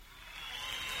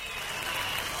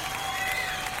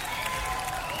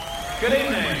Good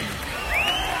evening.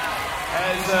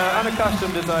 As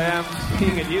unaccustomed as I am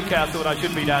being in Newcastle when I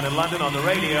should be down in London on the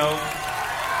radio,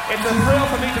 it's a thrill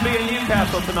for me to be in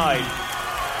Newcastle tonight.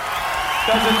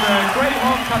 Because it's a great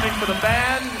homecoming for the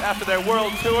band after their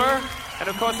world tour, and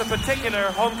of course a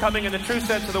particular homecoming in the true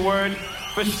sense of the word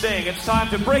for Sting. It's time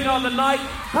to bring on the night,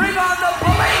 bring on the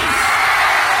police!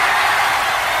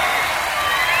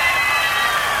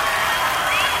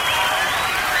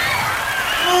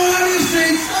 Oh, let me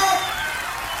see, stop!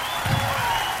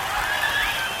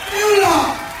 You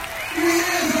lot! You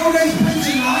hear all those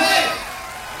preaching like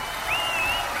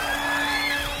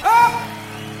up!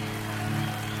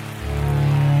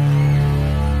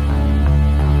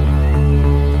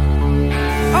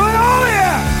 I'm all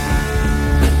here!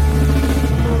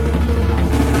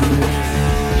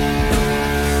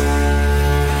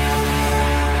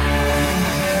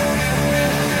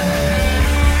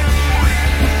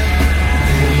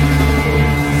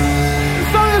 The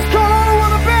song is called I Don't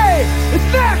Wanna Be! It's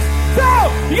next! So,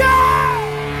 yeah!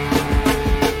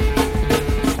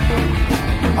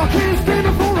 I can't stand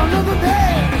it for another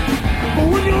day. But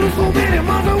when you're so many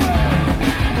miles away,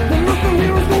 then nothing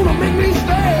here is gonna make me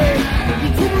stay. You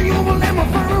took me over, let me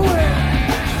find a way.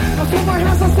 I saw my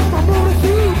hands, I saw my motor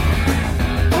too.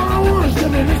 All I want is to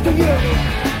be next to you.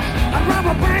 I'd grab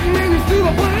a bag, maybe steal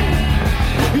a plane.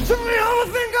 You took me over,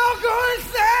 think I'll go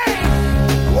insane.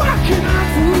 What can I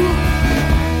do?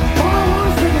 All I want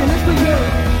is to be next to you.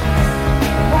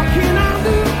 What can I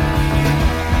do?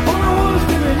 All I want is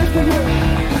to be next to you.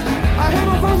 I have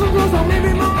 1,000 girls or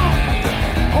maybe more.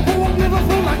 Oh, but won't never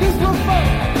feel like this before.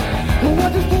 Oh, I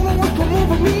just don't know what come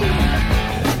over me.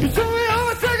 You took me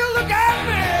over, take a look at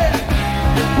me.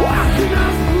 What can I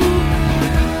do?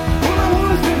 All I want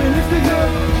is to be next to you.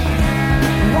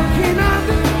 What can I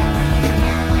do?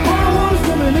 All I want is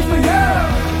to be next to you.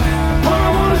 All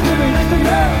I want is to be next to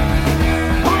you.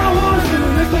 All I want is to be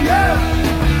next to you.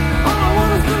 All I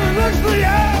want is to be next to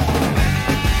you.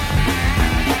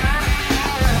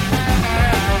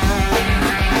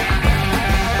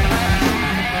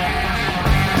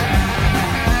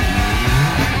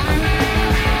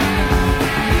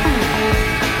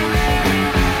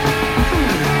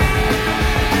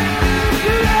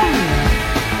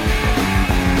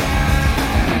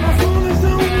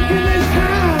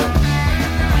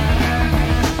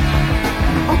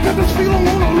 Got this feeling,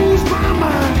 wanna lose my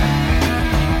mind.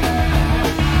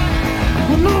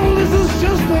 Well, no, this is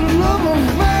just a love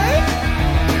affair.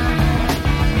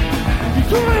 You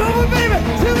took me over, baby,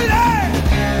 till me there.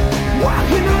 What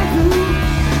can I do?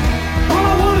 All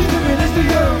I want is to be next to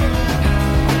you.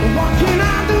 What can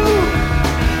I do?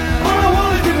 All I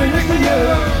want is to be next to you.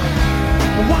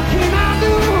 What can I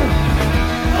do?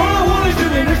 All I want is to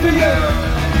be next to you.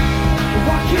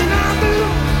 What can I do?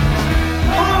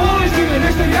 All I want is to be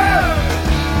next to you.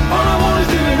 All I want is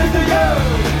to be next to you.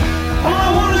 All I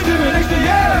want is to be next to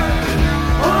you.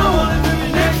 All I want is to be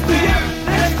next to you.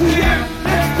 Next to you.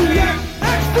 Next to you.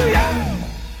 Next to you.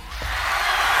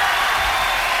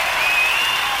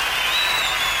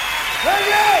 Thank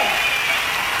you.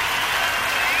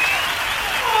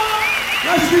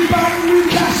 Nice to be back in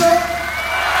Newcastle.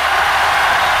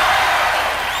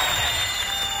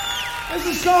 This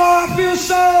is called I Feel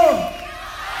So.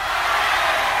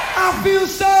 I feel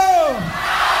so.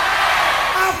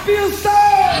 I feel so.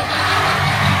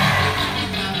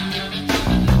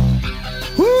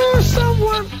 Ooh,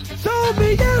 someone told me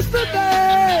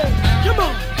yesterday. Come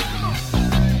on.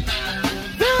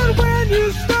 That when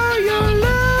you store your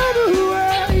love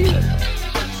away,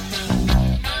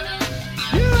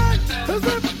 you act as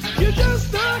if you just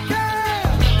don't care.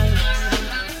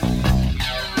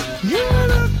 You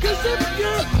look as if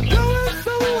you're going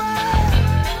somewhere.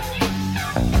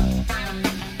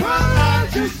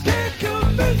 Just can't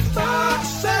convince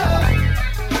myself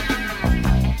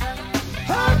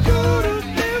I couldn't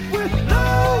live with no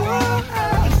one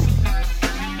else,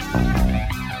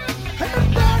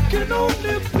 and I can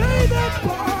only play that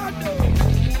part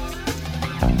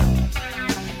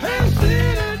and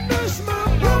sit and nurse my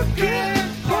broken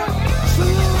heart.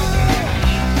 Slowly,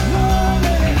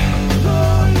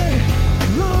 slowly,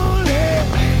 slowly,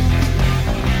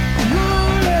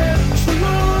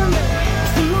 slowly,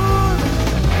 slowly,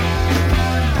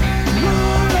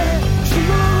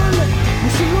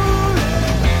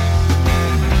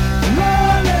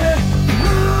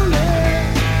 slowly.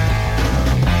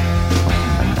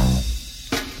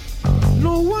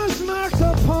 No one's not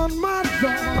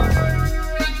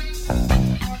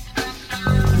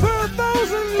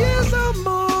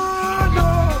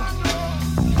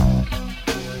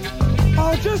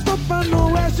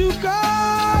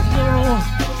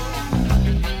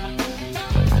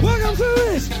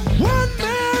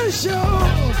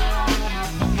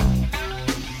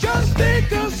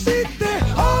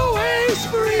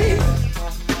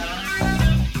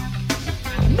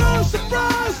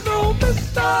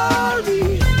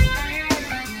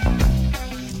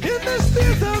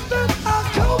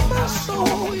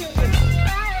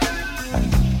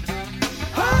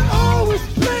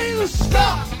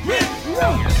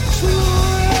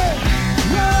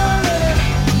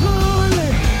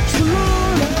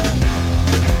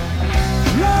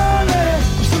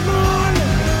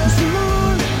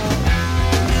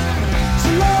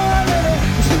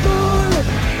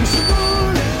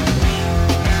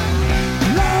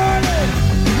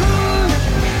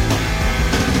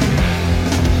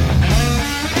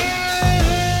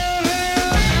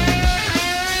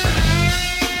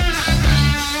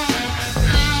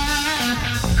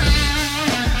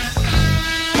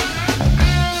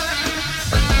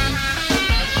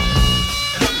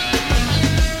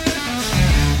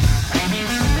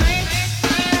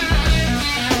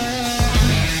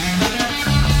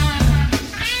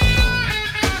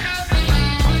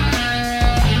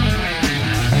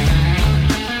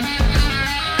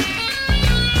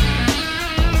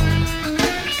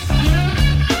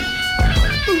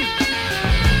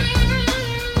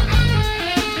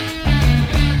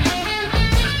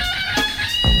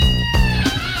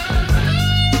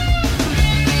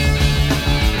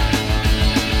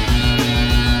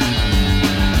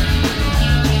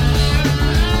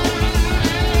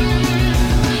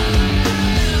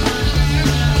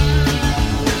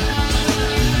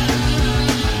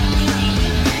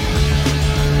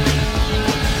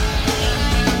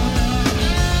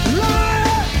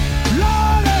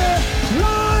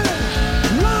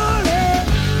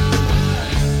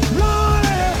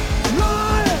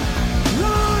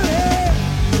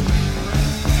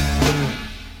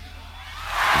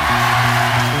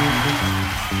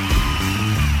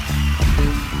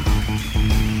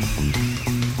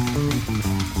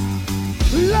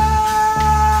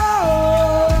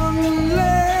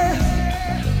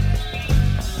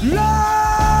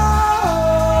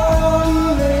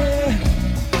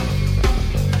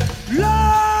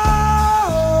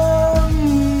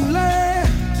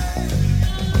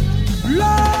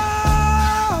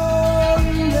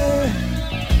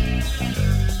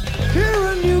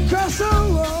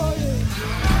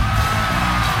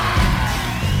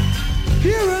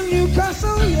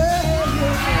Newcastle,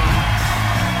 yeah.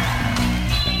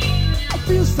 I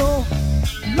feel so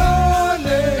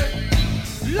lonely,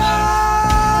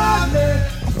 lonely.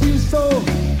 I feel so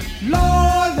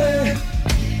lonely,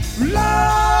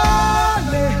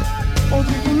 lonely. Oh,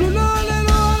 lonely, lonely,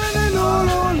 lonely,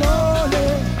 lonely.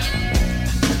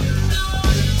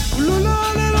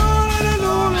 Lonely, lonely,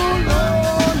 lonely, lonely.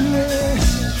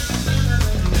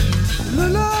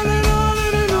 Lonely,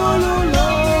 lonely, lonely,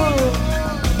 lonely.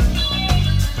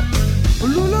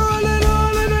 Lonely,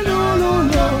 lonely, lonely,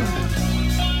 lonely.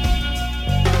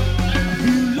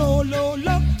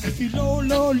 I feel low,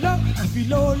 low, low. I feel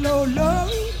low, low, low.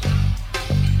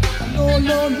 Low,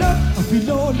 low, low. I feel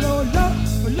low, low, low.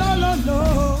 Low, low,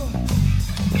 low.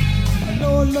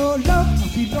 Low, low, low. I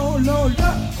feel low, low,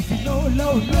 low. I feel low,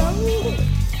 low, low.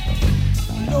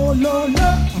 Low, low,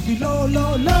 low. I feel low,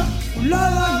 low, low. Low,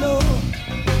 low, low.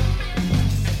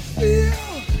 Feel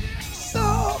so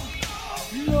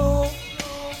low,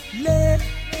 let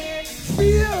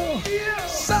feel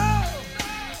so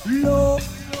low,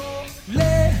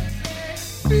 let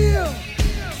feel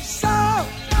so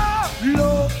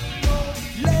low,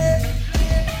 let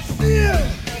feel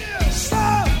so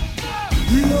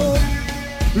low,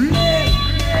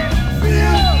 let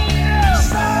feel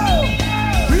so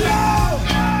low,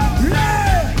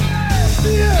 let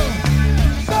feel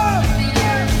so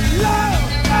low,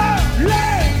 let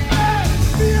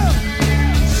feel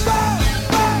so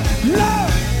low,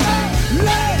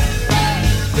 let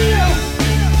feel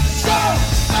so.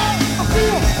 I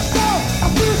feel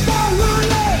so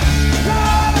lonely,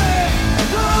 lonely,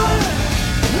 lonely,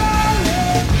 lonely,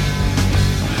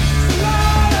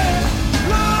 lonely,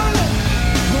 lonely,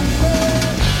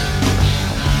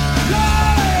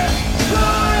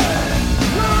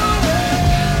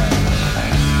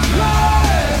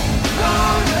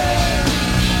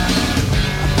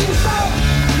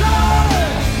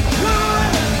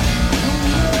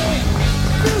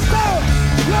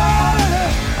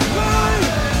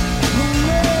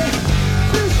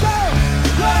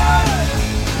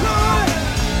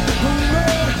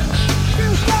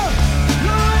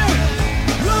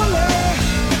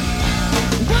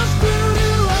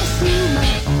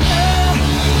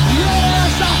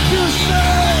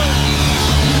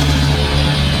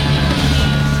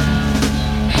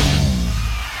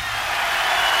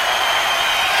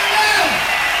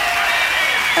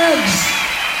 eggs.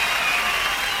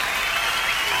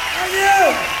 And you.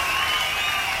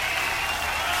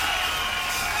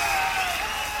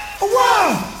 1,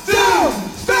 2,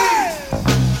 3.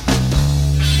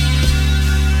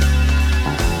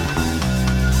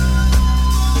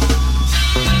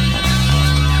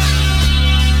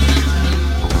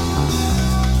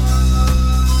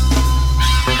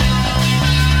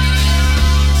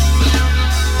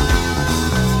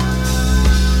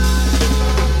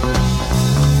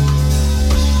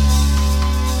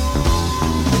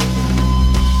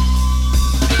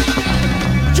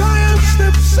 Giant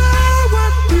steps are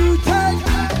what you take,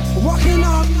 walking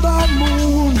on the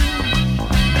moon.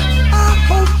 I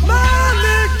hope my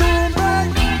leg don't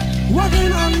break,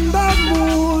 walking on the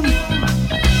moon.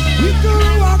 We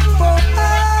could walk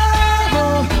forever,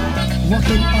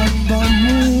 walking on the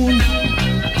moon.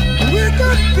 We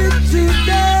could be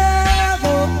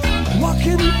together,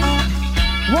 walking on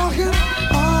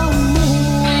the moon.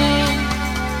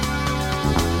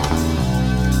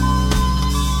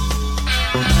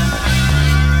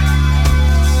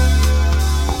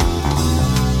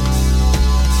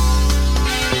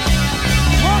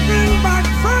 Walking back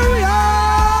from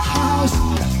your house,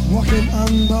 walking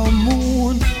on the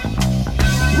moon.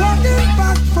 Walking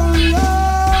back from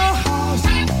your house,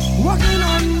 walking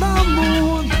on the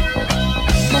moon.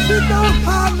 My feet don't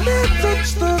hardly touch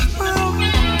the ground,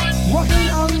 walking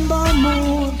on the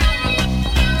moon.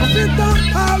 My feet don't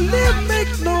hardly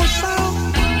make no sound,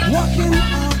 walking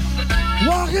on the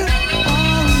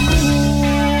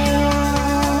moon.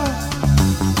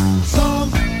 Some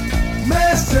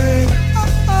may say,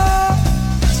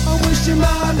 I'm wishing my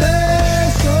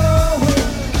days away.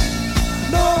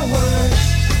 No way.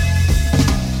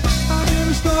 I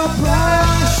didn't stop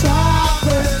right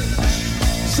shopping.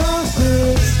 Some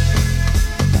says,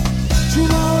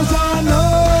 tomorrow's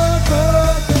another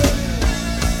day.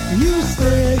 You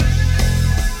stay,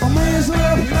 I may as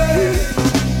well play.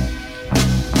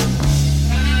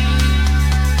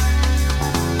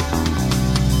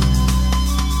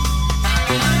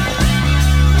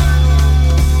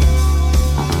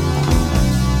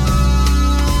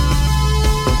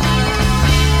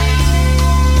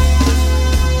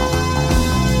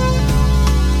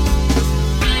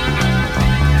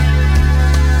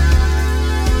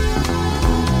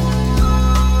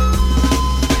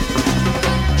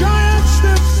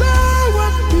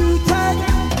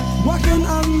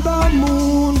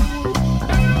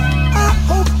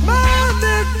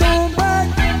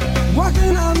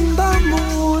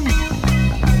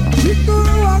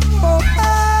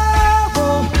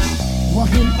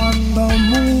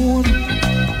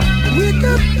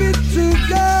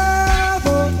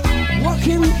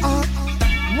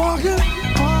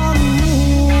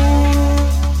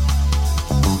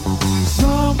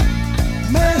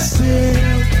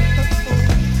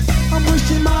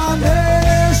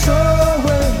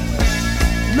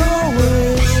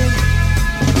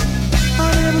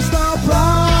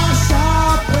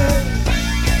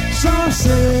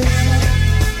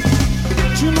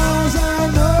 you know as I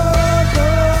know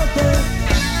that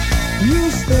you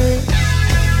stay.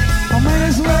 I may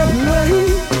as well play.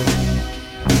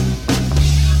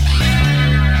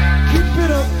 Keep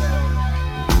it up.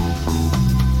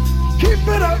 Keep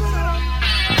it up.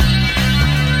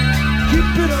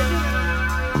 Keep it up.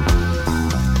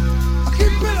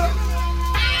 Keep it up.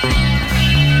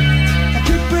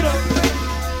 Keep it up.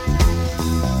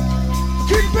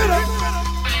 Keep it up.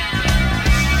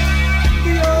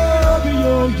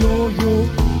 Yo, yo, yo.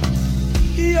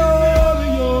 Yo,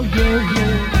 yo, yo, yo.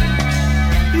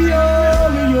 Yo,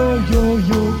 yo, yo,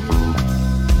 yo.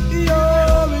 Yo,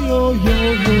 yo, yo,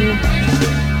 yo.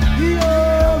 Yo,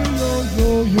 yo, yo,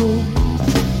 yo.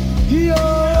 Yo,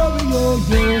 yo,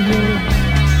 yo, yo.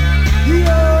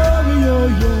 Yo, yo,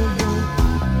 yo, yo.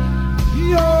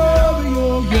 Yo, yo,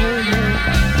 yo, yo.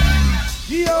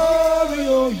 Yo,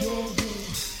 yo, yo, yo.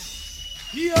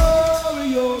 Yo,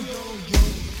 yo, yo.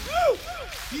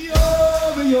 Yo,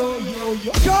 yo, yo,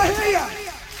 yo. Can't hear ya.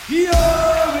 Yo,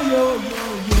 yo, yo,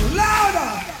 yo.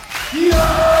 Louder. Yo,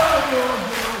 yo,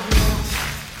 yo, yo.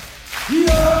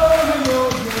 Yo, yo,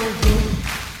 yo, yo.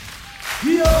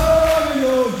 Yo,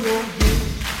 yo, yo, yo.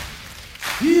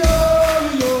 Yo,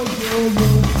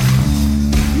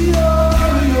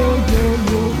 yo, yo, yo. Yo, yo, yo,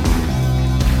 yo.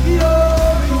 Yo,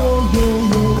 yo, yo,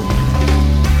 yo.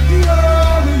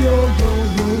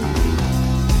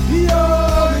 Yo,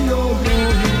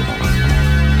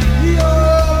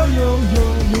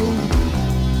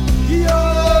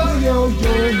 yo,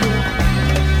 yo, yo.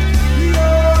 Yo,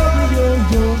 yo,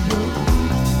 yo, yo.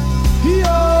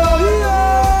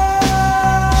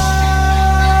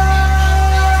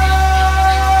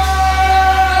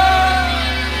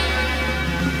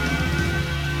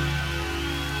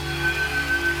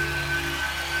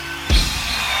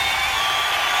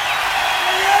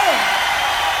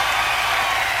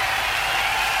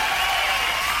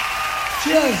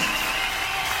 Cheers.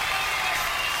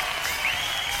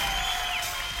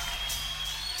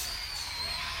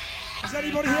 Is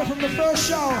anybody here from the first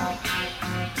show?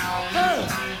 Hey!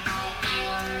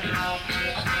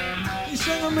 You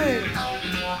sing with me.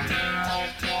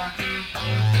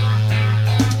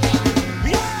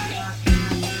 Yeah!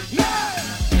 Yeah!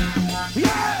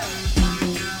 Yeah!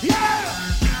 Yeah!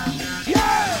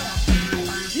 Yeah!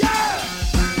 Yeah! Yeah!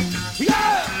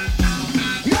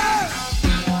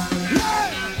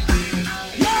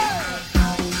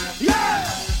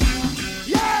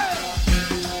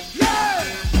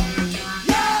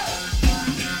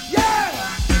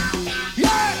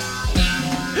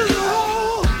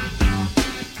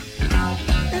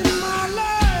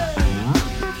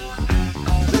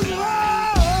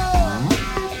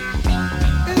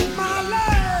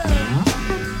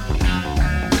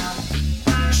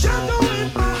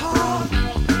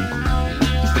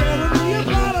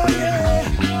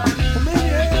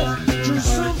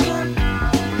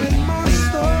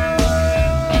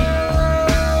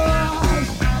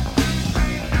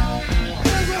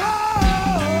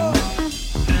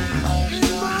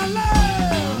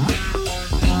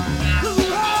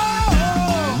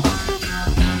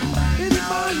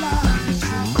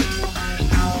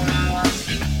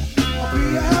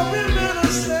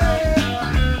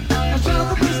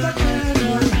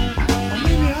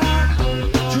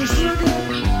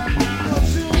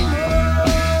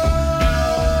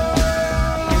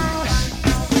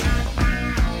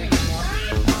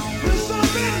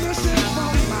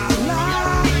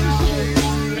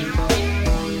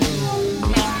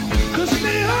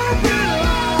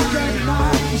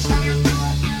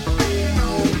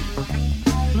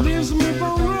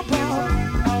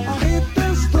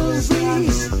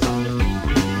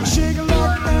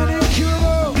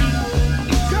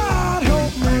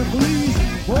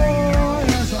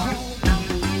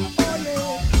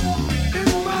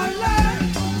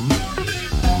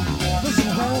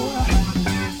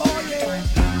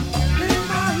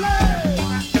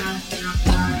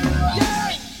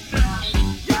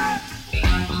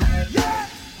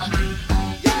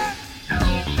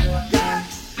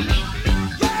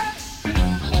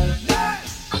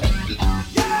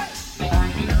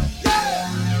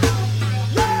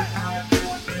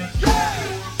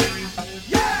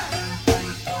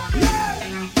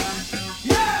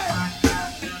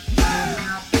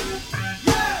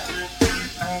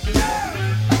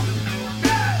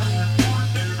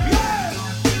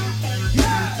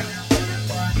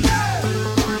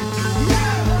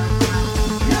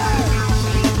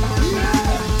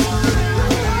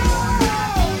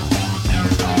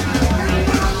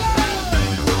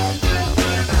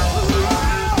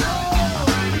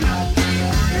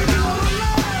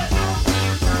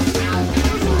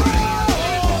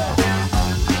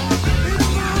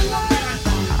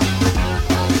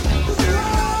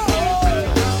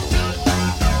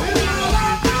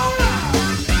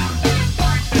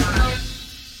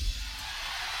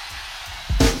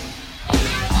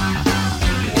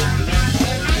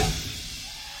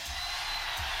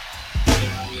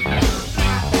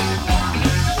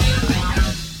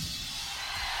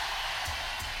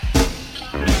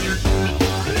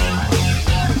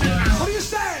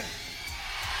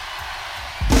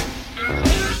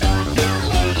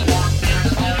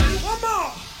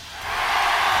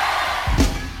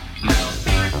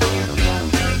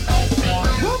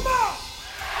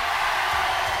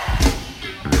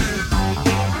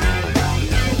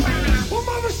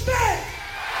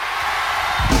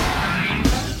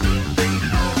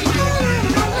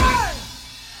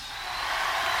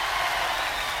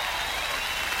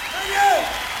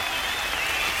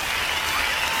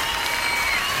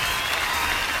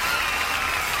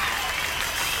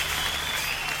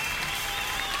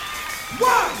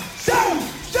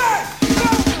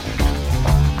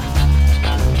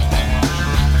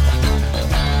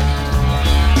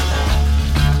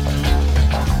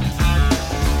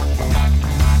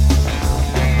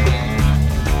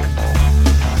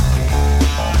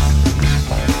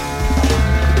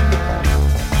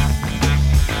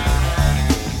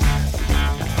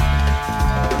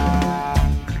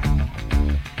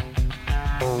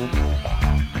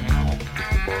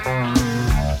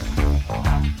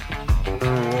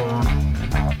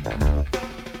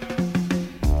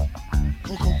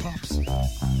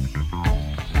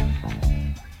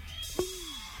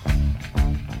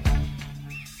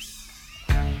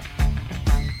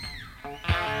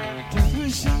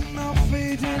 Vision of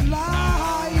fading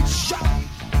light shine.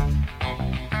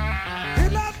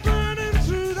 Daylight burning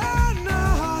through the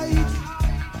night.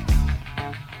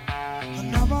 I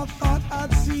never thought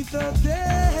I'd see the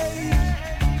day.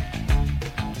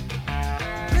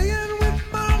 Playing with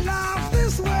my life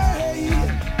this way.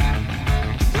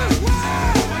 This way.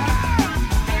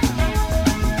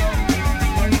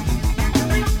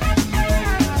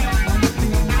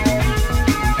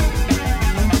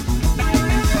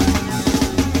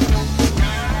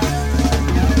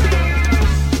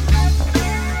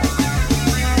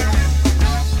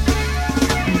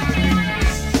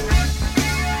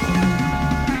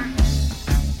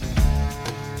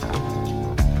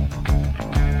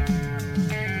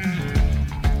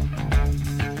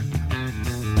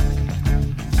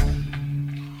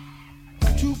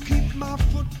 To keep my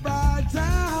foot right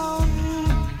down.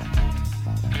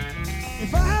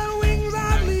 If I had wings,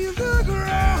 I'd leave the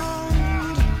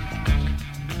ground.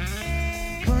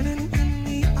 Burning in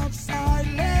the outside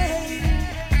lane.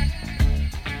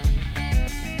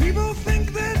 People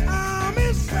think that I'm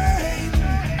insane,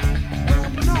 but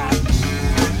I'm not.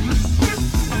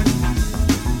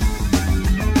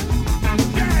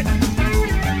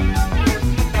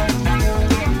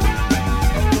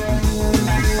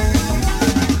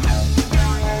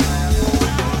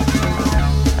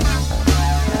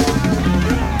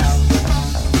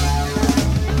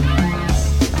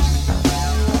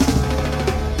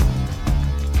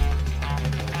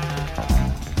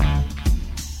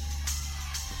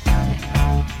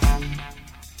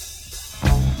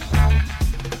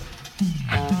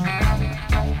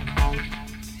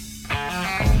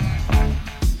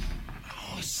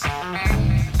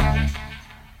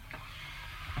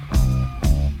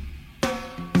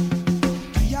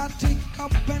 I take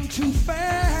up and too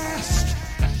fast.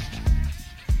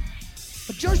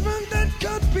 A judgment that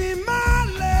could be my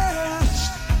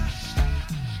last.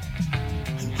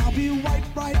 And I'll be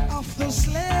wiped right off the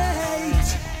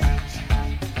slate.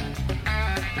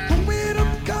 Don't wait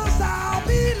up, 'cause I'll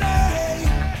be late.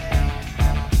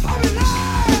 I'll be late.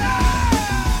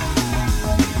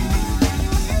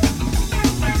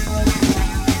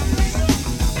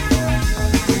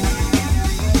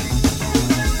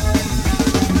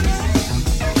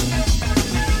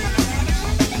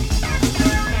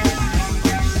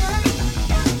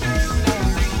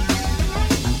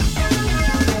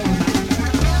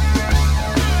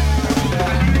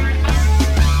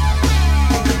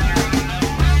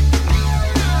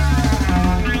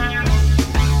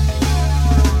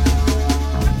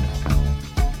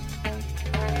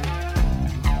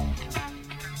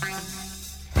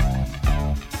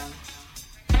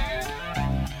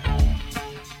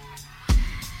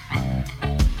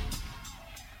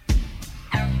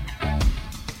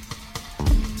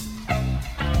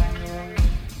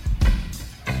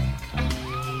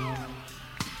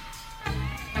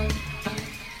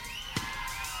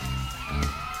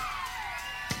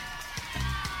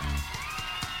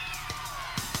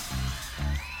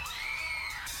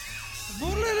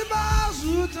 One little buys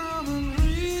you a diamond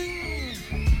ring,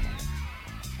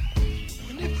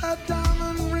 and if that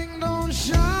diamond ring don't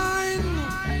shine,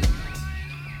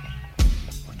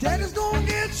 Daddy's gonna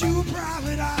get you a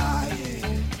private eye.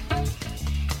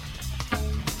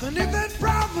 And if that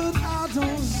private eye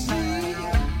don't see,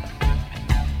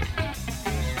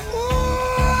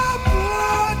 oh,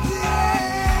 poor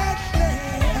Daddy,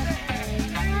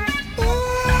 oh,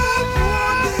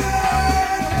 poor Daddy.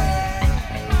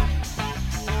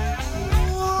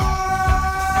 Oh,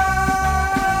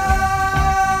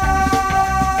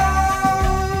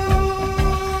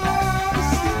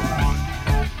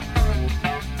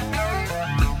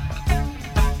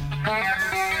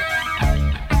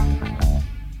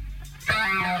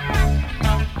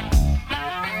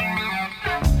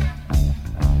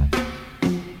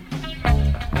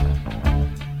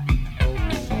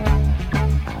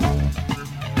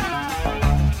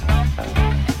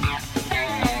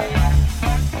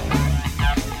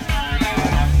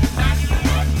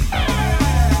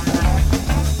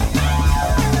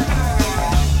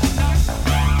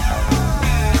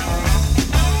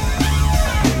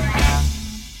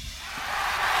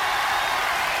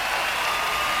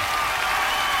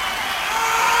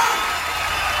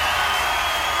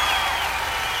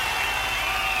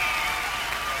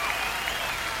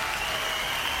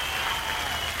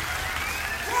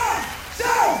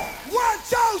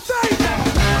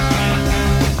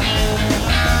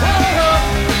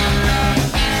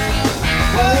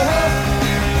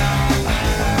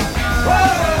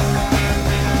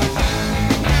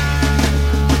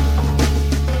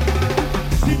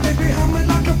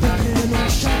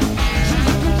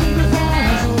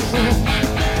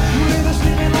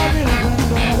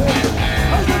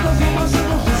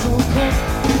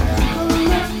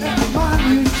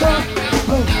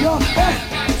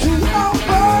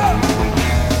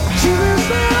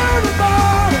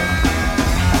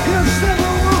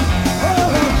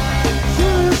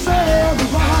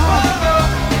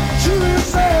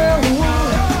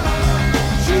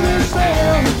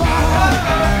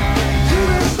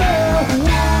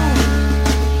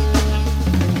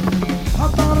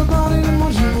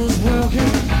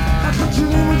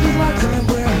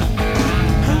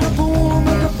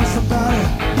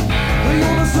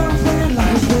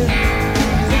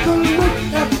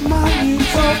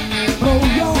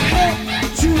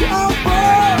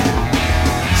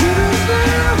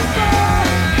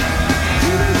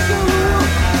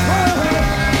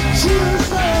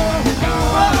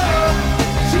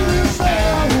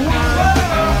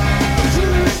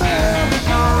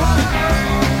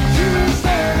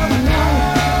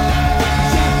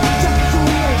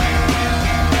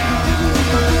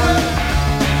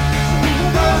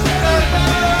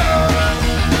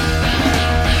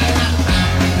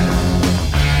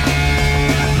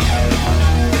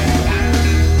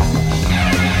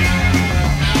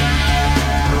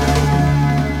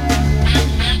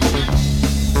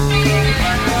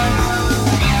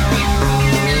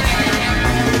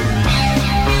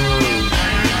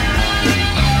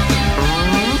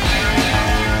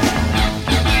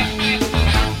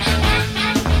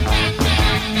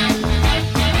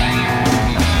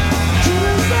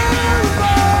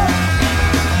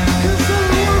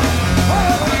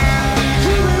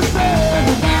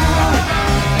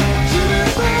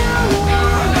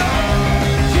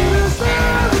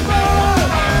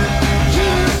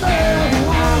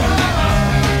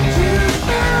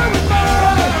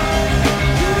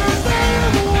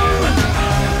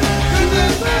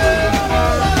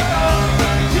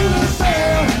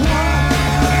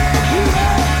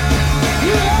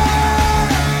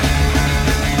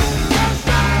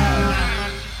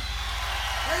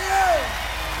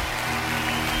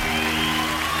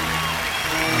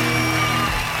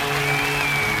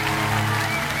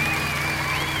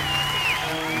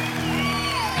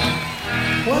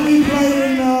 When we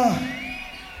played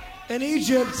in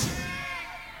Egypt,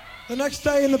 the next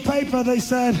day in the paper they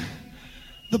said,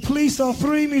 the police saw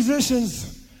 3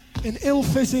 musicians in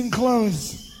ill-fitting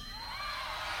clothes.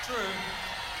 True.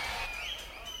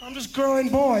 I'm just a growing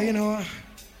boy, you know.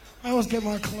 I always get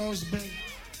my clothes big.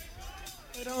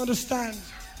 They don't understand.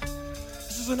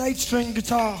 This is an 8-string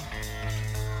guitar.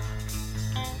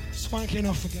 Swanking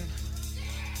off again.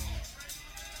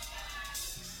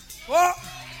 What?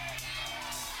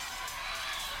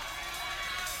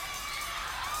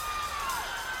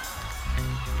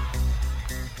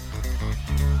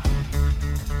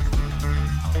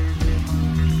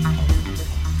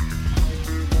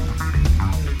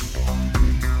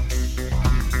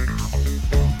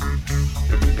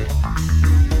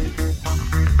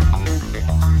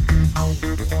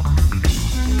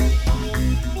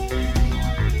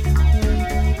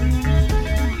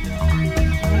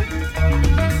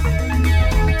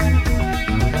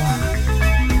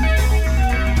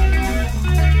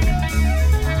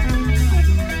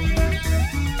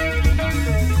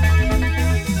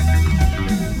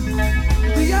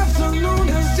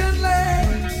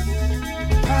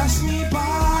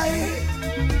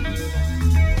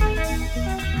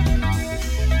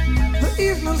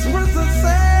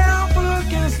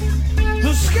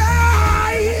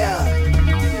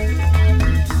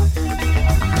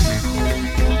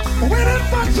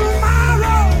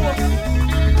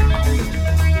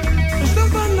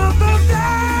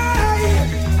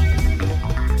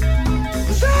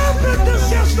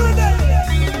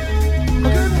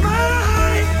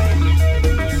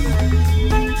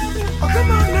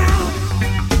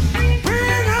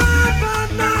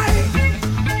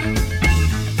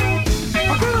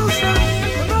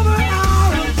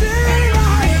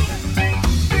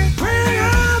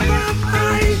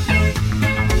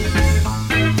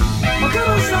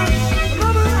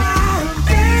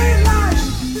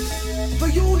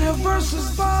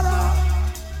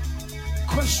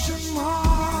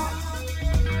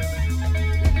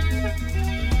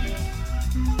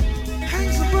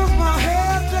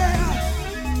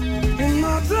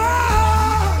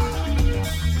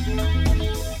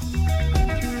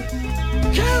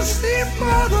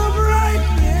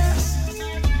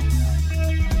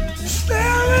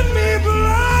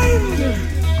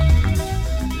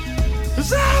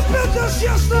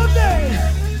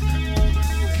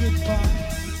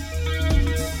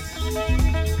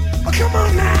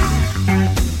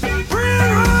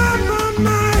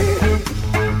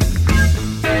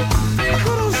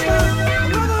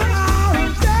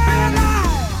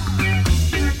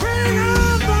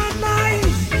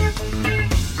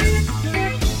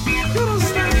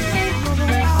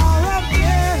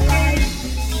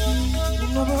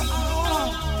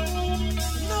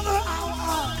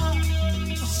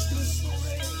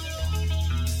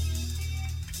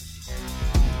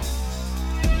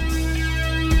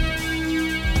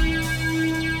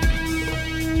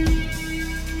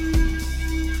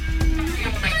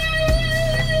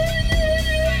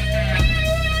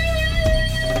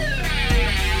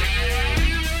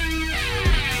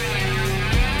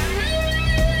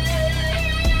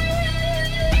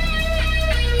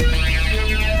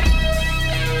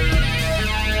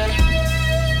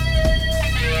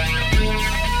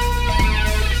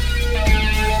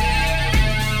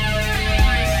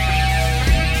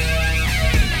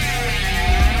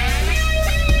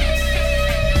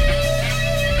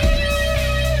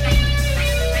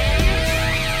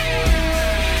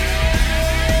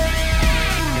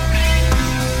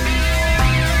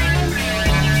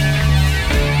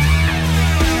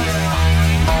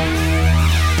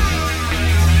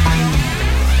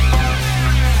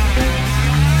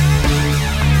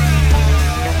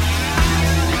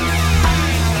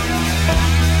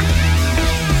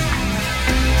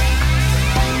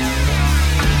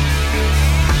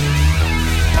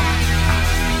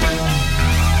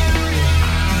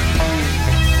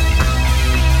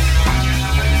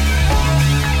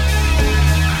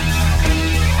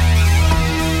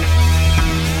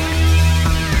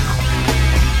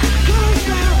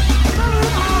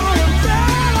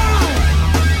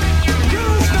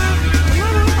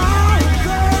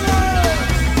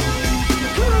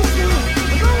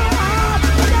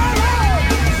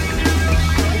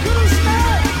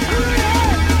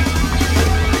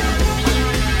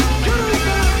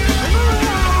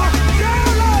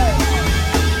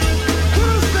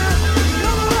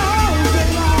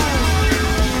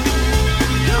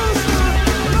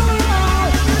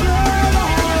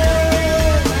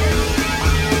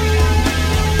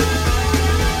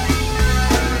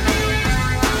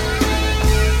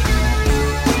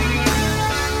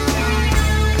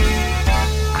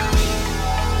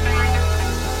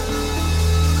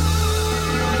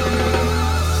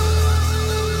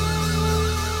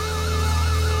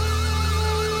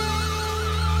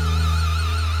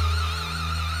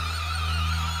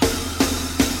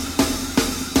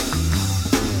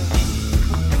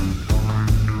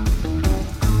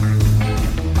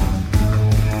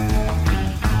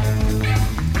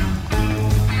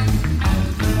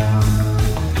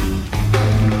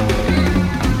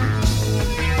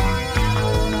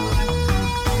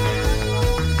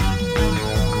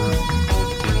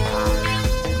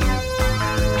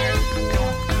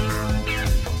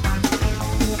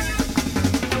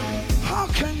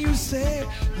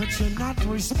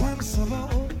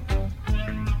 irresponsible.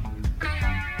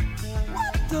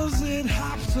 What does it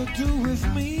have to do with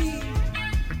me?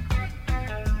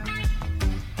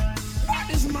 What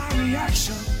is my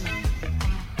reaction?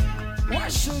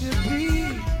 What should it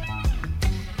be?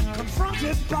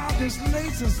 Confronted by this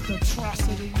latest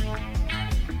atrocity,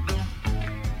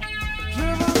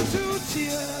 driven to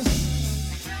tears,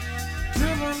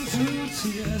 driven to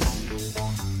tears,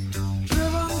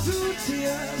 driven to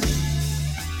tears.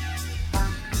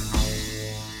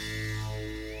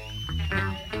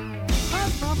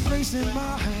 I've my place in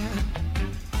my hand,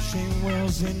 shame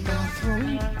wells in my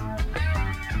throat.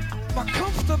 My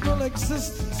comfortable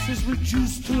existence is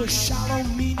reduced to a shallow,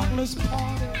 meaningless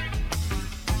party.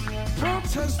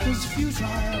 Protest is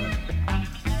futile,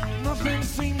 nothing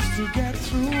seems to get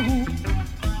through.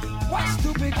 What's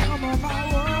to become of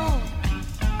our world?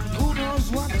 And who knows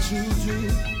what to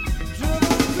do?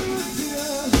 Driven to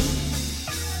tears,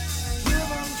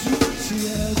 driven to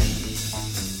tears,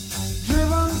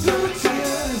 driven to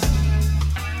tears.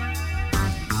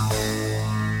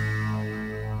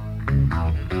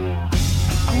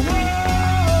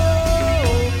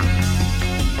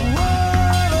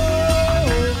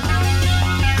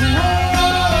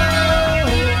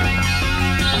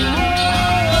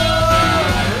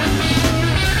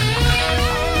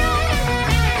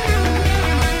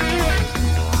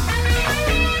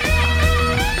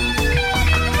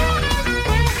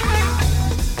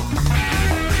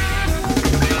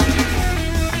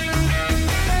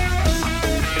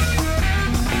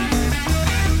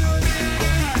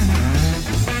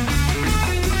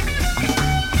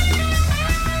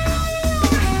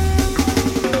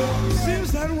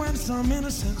 Some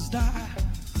innocents die.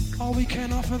 All we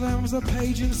can offer them is a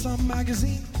page in some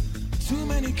magazine. Too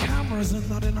many cameras and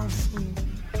not enough food.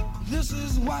 This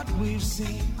is what we've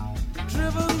seen.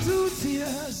 Driven to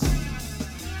tears,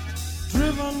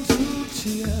 driven to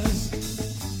tears,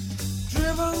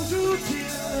 driven to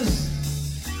tears,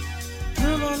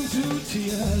 driven to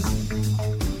tears,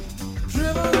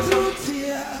 driven to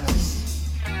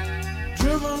tears,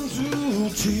 driven to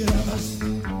tears,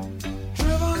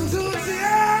 driven to tears.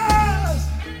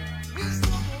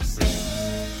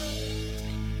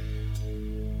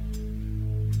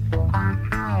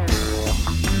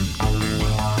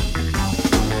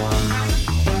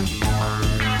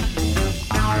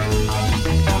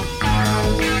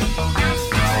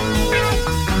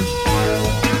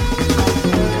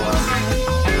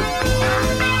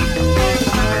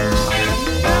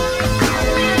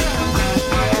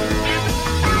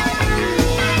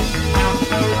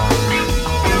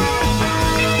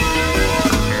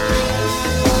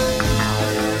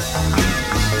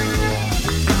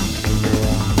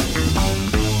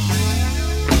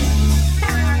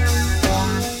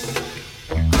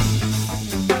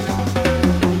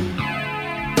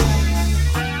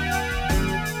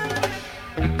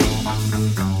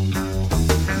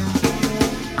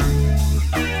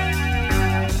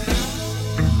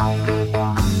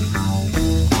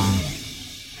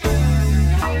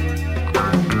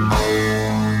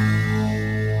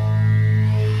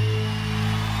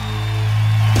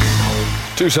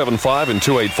 .275 and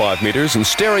 285 meters and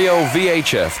stereo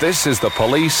VHF. This is The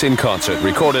Police in concert,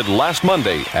 recorded last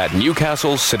Monday at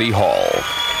Newcastle City Hall.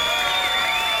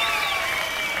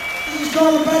 This is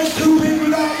called The Bass Two Big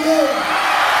Without You.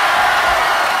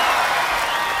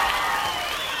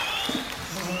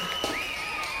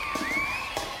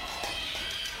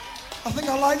 I think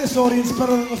I like this audience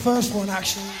better than the first one,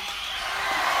 actually.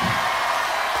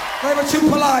 They were too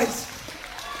polite.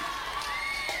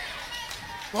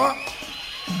 What?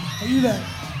 Are you there?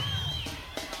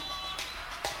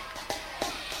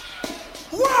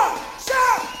 1, 2,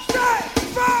 3,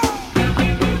 4.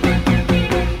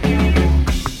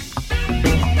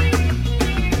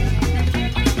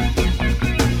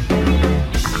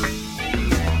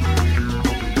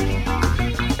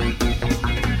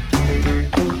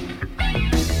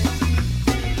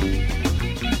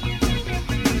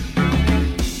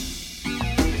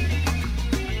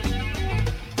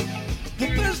 The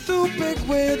best too big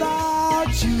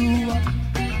without you.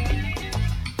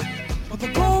 But the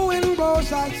going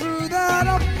blows out through that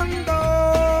open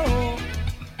door.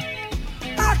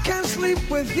 I can't sleep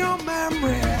with your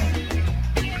memory.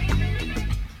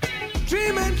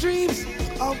 Dreaming dreams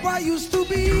of what used to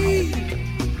be.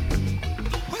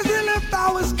 When they left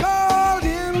I was cold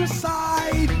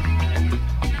inside.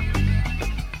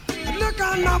 The look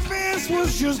on my face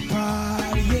was just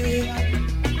pride, yeah.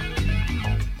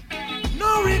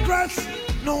 No regrets,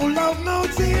 no love, no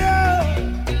tears.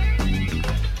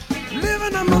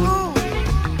 Living on my own,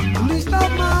 least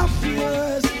of my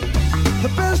fears. The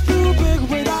best too big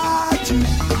without you.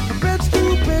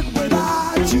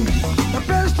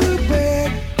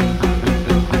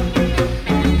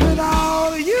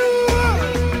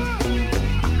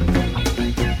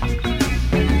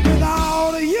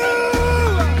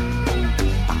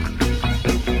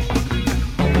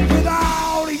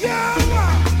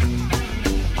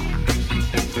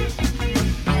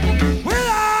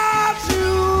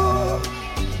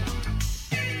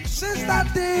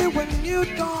 that day when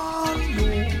you'd gone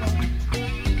home,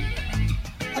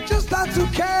 I just had to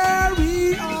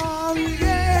carry on,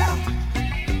 yeah.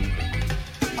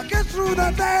 I get through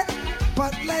the day,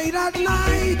 but late at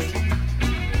night,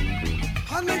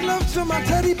 I make love to my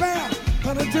teddy bear,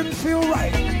 but it didn't feel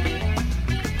right.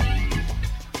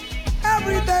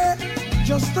 Every day,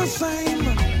 just the same.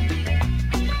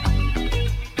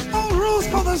 Old rules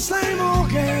for the same old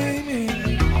game.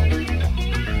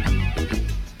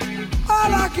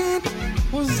 All I get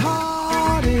was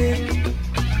heartache.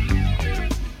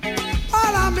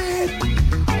 All I made,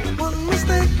 one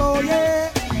mistake, oh yeah.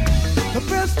 The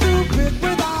best too big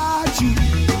without you.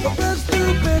 The best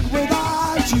too big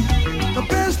without you. The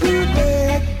best too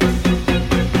big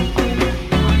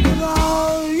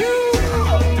without you.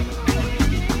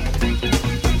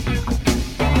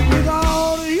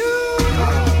 Without you.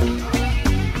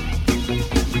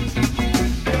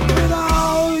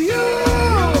 Without you.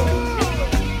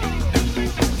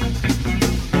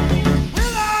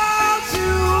 Without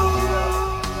you.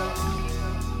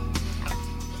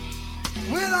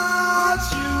 Without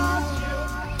you.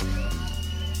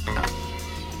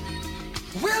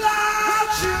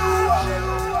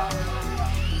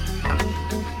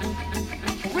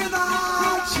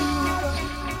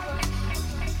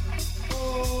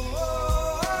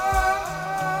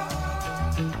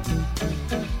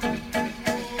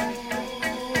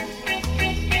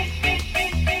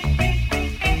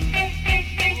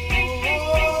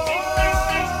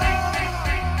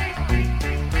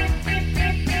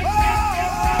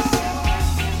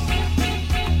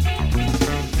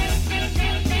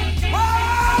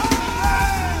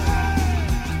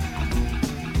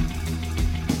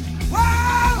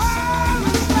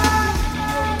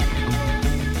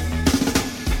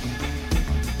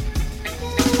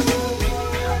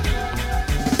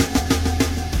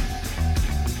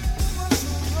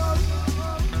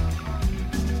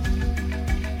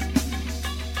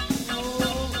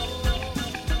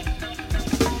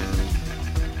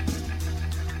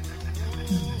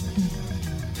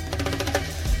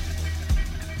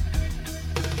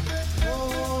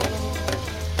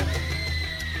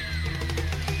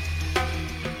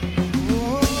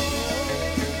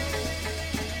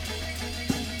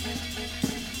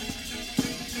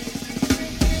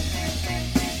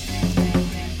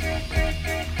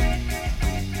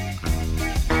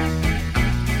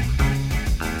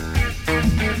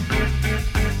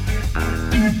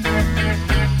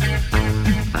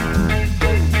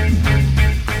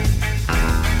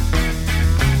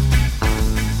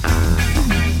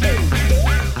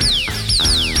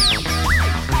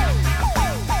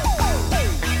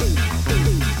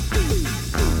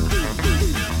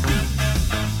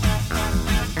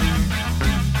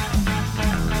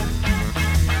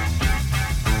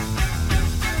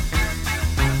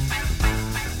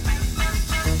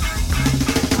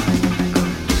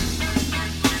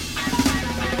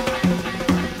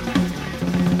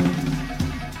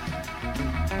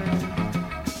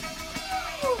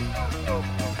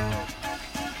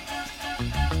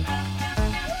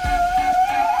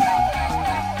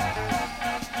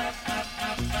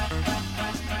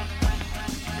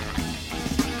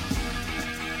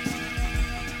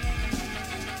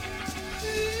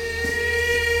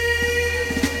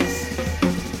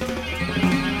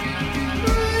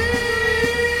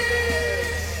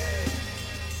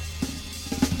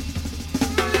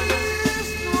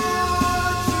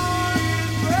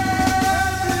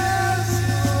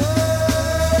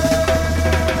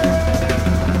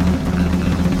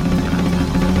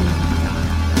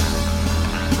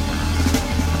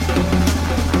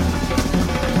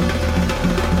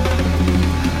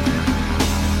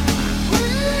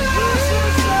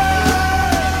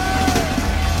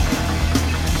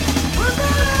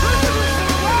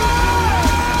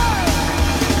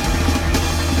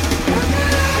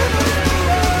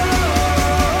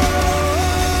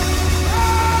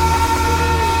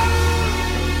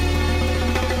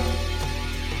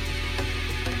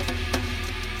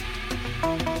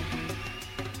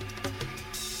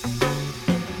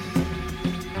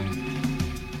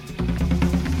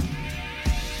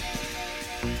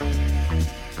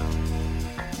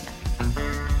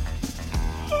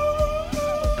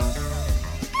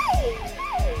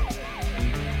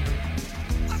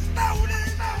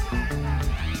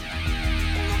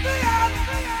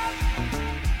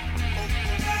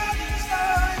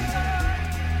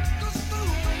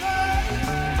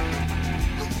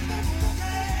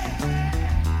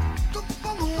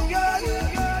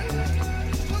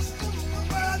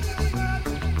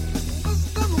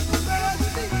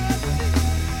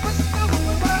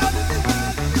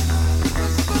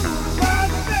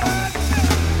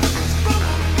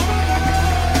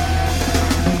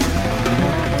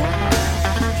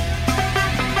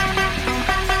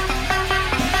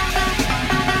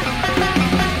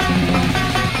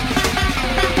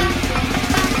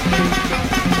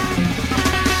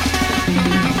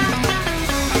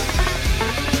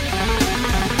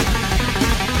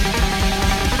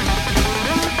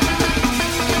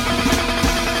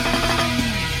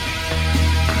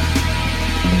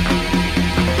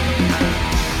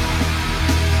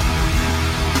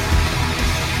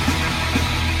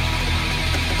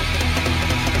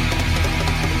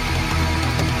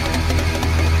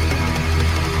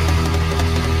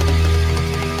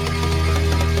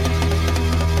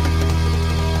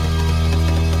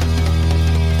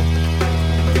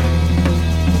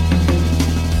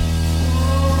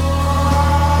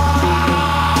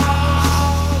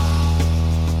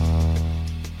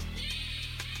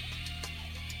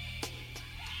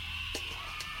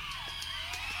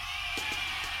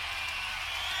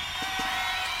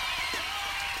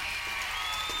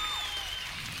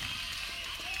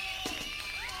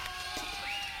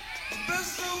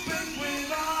 stupid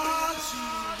without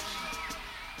you.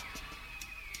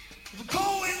 The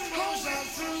going goes out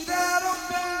through that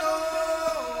open door.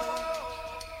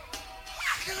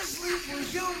 I can't sleep with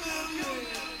your memory.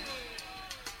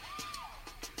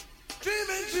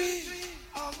 Dreaming dreams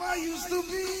of I used to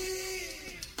be.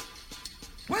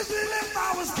 Wishing if I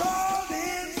was cold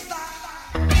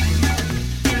inside.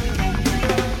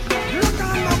 Look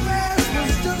on my face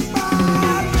was just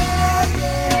fine.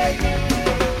 Yeah.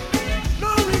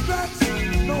 No regrets,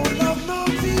 no love, no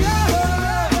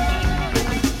tears.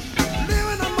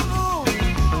 Living on my own,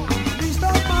 least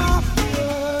of my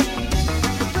fears.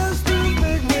 The best too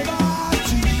big without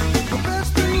you. The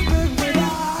best too big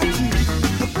without you.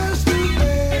 The best too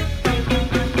big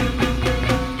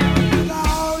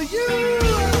without you.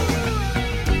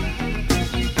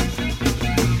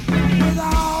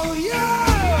 Without you. Without you.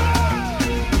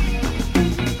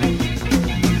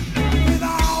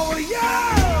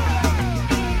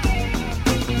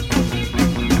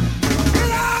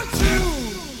 Without you.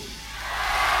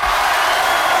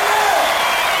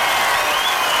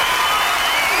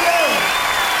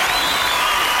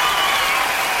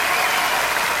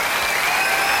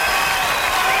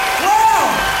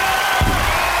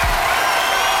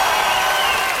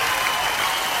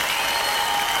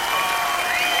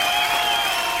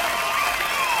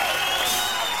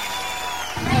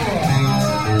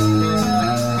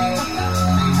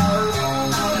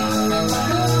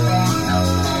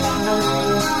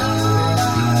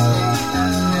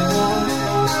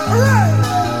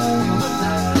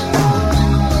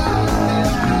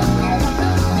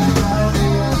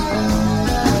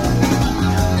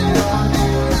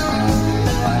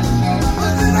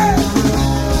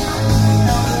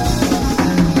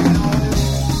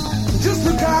 Just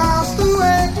a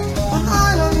castaway, an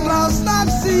island lost at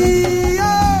sea.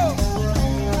 Oh,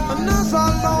 another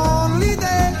lonely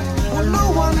day with no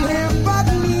one here but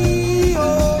me.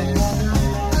 Oh,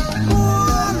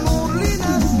 more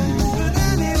loneliness than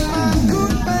any man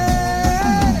could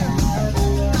bear.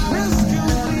 Rescue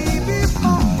me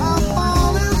before I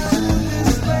fall into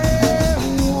despair.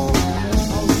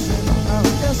 I'll sing out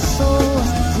SOS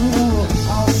to you.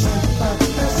 I'll sing out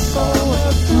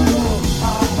SOS to you. I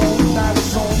hope that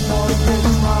someone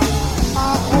gets mine. I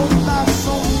hope that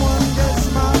someone gets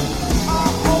mine. I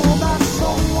hope that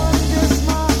someone gets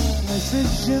mine.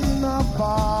 Message in the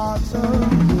bottle.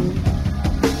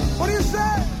 What do you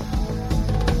say?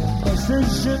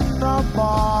 Message in the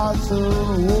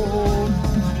bottle.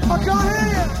 I can't hear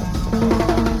you.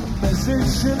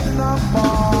 Message in the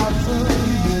bottle.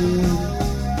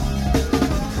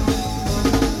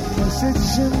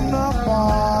 Message in the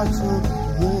bottle.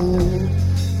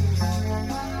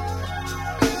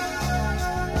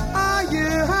 A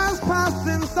year has passed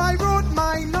since I wrote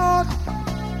my note.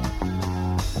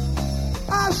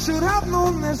 I should have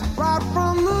known this right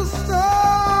from the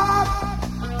start.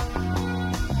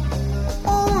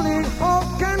 Only hope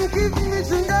can keep me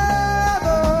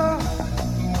together.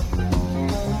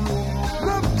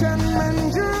 Love can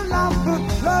mend your life, but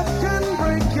love can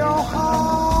break your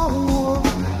heart.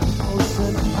 I'll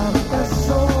send out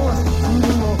SOS to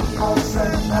you. I'll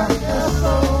send out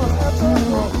SOS to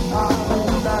you. I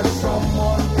hope that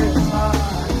someone gets mine.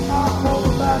 I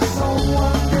hope that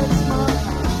someone gets mine.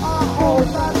 I hope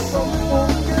that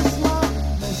someone gets mine.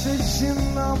 Message in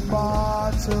the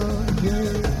bottle,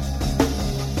 yeah.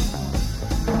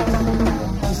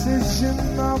 Message in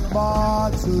the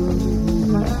bottle.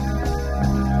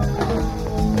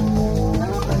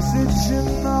 Message in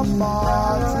the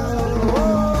bottle.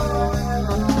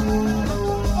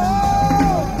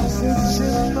 Message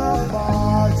in the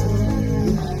bottle.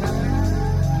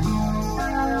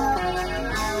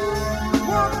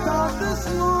 Walked out this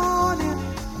morning,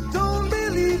 don't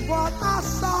believe what I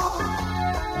saw.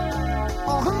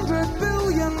 100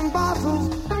 billion bottles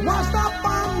washed up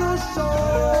on the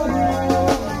shore.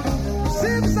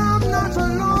 Seems I'm not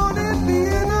alone in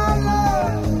being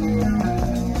alone.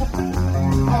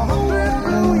 100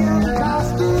 billion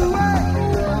cast away,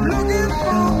 looking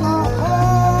for a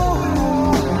home.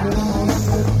 I'll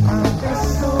send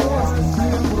SOS to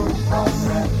you. I'll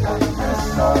send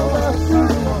SOS to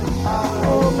you. I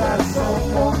hope that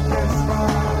someone gets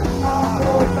mine. I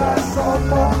hope that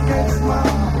someone gets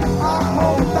mine. I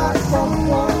hope that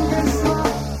someone gets mine.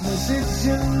 Message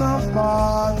in the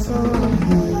bottle.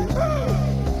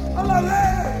 I love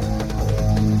it.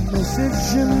 Message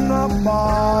in the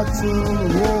bottle.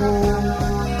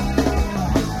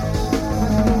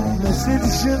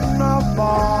 Message in the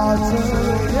bottle.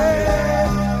 Yeah.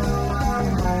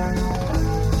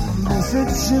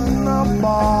 Message in the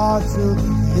bottle.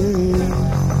 Yeah.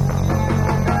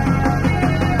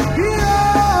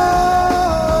 Yeah.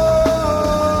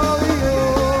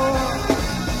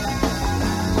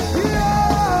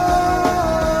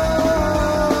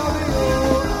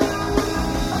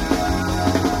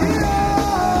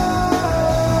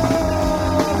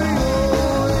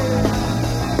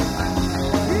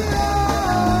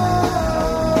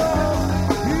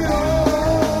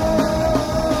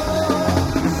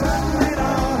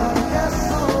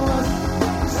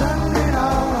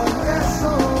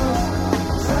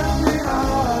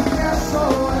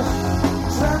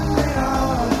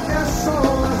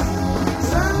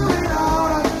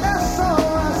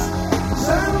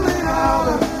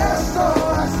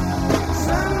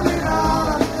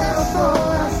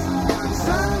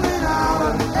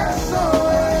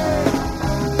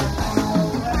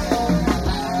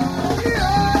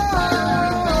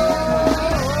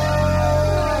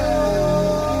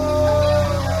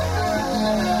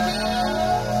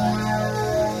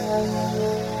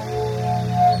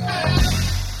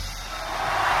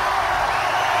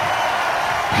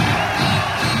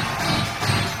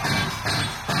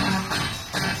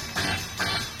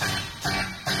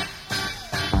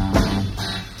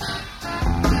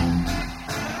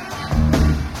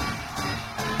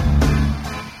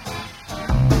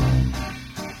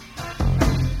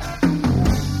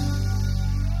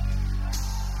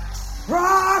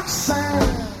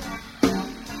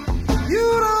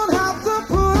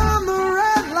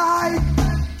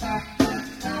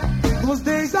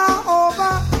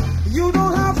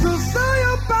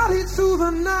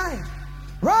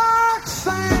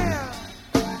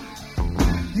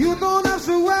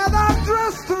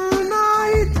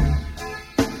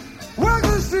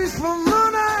 for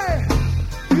money.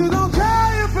 You don't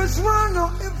care if it's wrong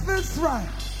or if it's right.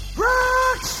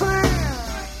 Roxanne,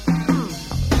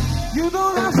 you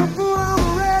don't have to put on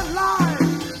the red light.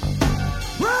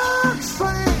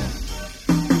 Roxanne,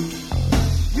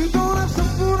 you don't have to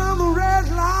put on the red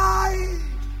light.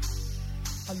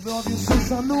 I love you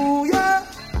since I knew ya.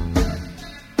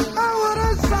 I wanna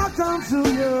talk down to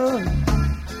you.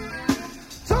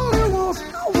 Told you once,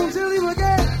 I won't tell you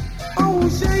again. I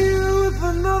won't share you with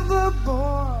another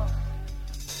boy.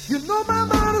 You know my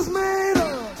mind is made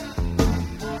up,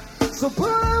 so put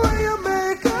away your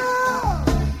makeup.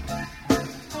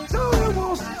 Told you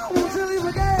once, I won't tell you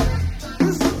again.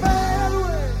 It's a bad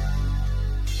way.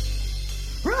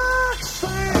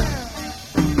 Roxanne,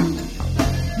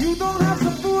 you don't have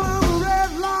to put on the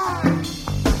red light.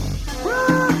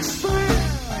 Roxanne,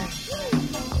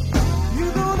 you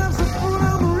don't have to put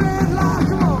on the red light.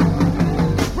 Come on.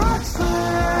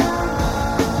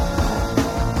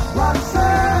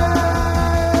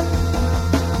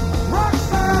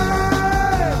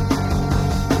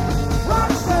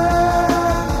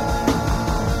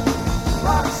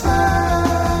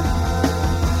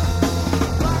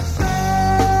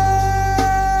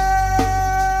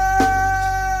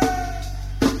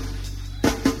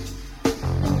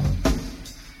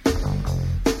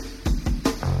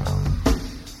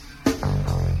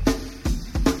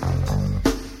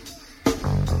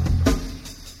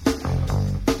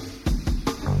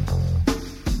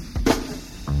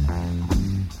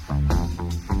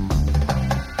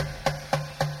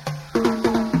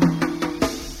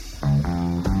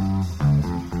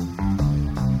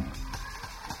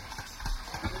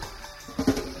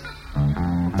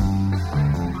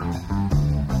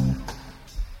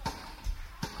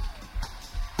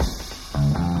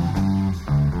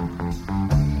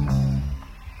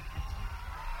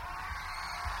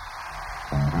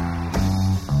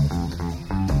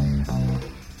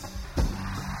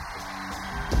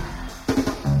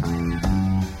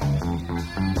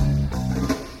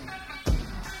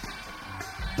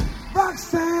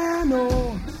 Roxanne, Roxanne, Roxanne, Roxanne, Roxanne, Roxanne, oh,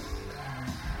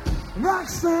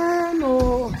 Roxanne,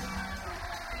 oh,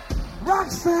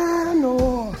 Roxanne, oh,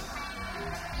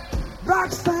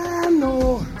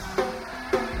 Roxanne,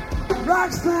 oh,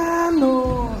 Roxanne,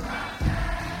 oh,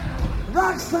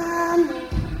 Roxanne,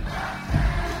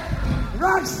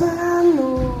 Roxanne,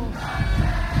 oh,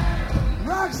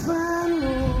 Roxanne,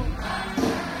 oh,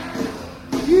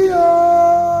 yeah.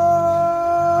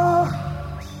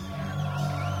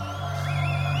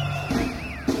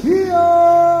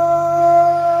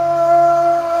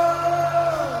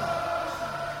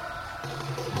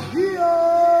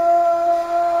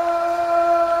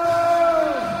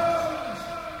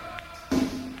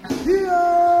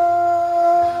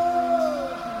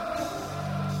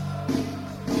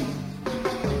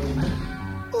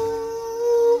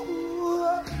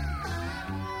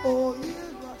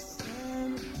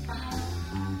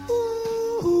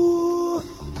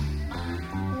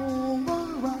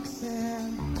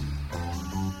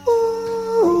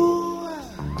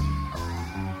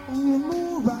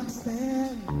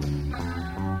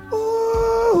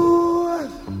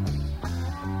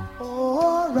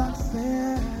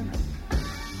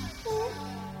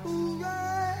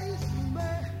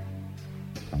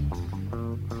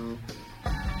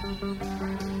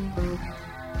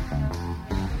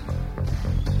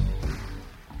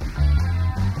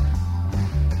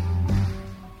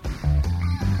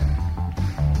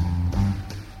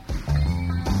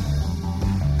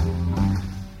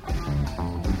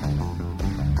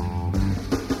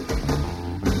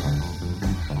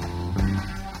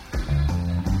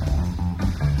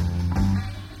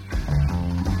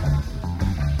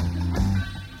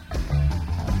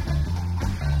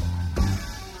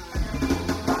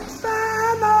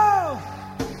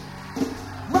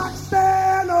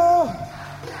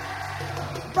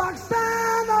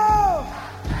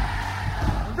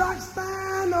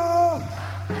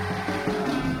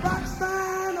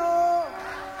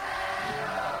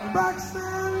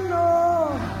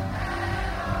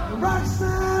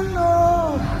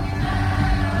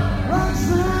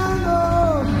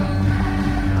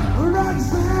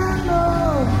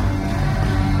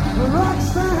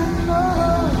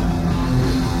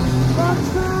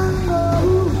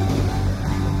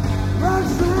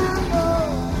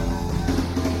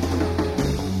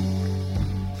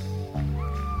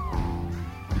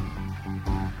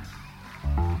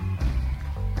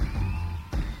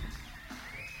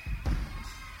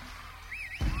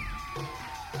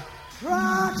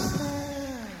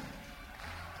 Roxanne,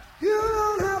 you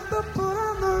don't have to put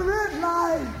on the red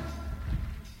light.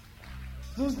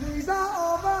 Those days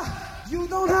are over. You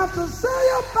don't have to sell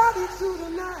your body to the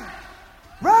night.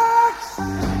 Rocks.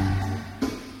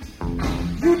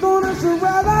 You don't have to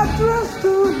wear that dress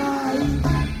tonight.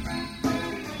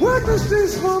 Work the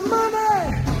streets for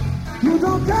money. You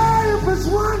don't care if it's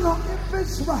wrong or if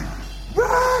it's right.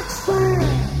 Roxanne.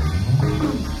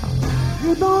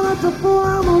 You don't have to pull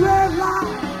on the red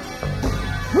light.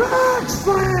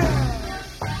 Roxanne.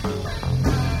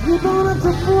 You don't have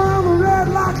to pull on the red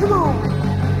light. Come on.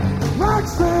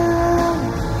 Roxanne.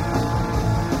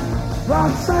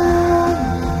 Roxanne.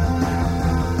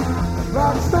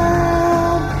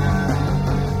 Roxanne.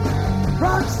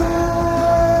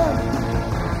 Roxanne.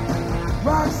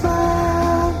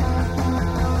 Roxanne.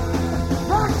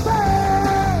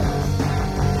 Roxanne.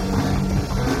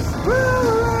 Put on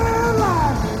the red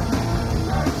light.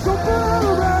 So put on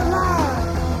the red light.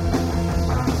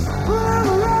 Put on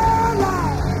the red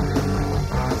light.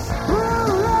 Put on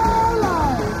the red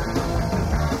light.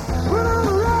 Put on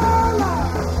the red light.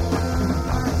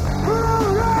 Put on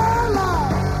the red light.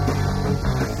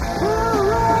 Put on the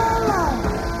red light.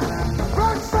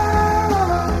 Roxanne.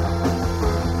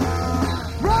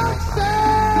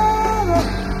 Roxanne.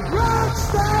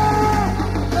 Roxanne.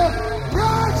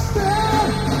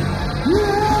 Roxanne.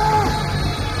 Yeah.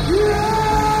 Yeah.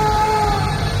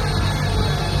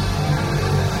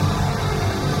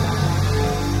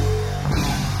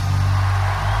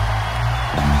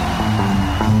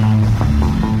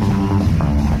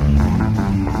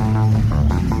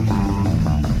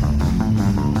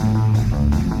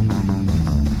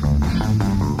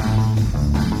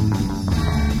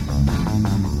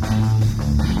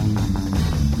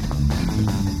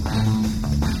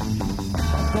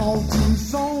 Called you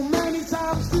so many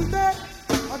times today.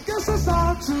 I guess it's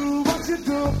all true what your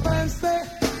girlfriend say.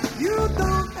 You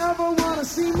don't ever wanna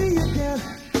see me again.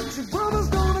 Your brother's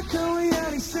gonna kill me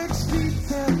and he's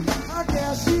 6'10". I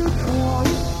guess you want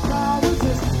it, I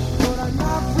resist, but I'm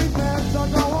not prepared to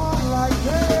go on like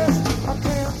this. I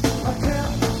can't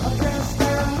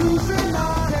stand losing. I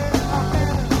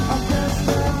can't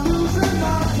stand losing.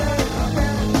 I can't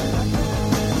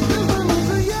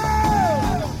losing,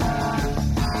 yeah.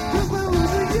 Cause we're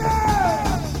losing, yeah.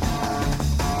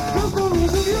 Cause we're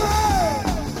losing, yeah.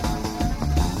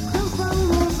 Cause we're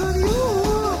losing you.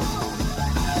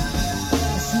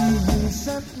 See you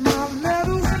sent my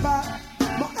letters back.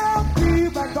 My LP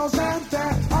records and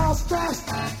they're all stressed.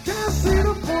 Can't see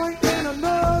the point in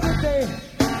another day.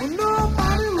 When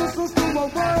nobody listens to a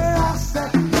word I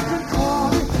said. You can call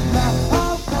me that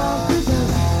all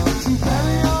confidence. Too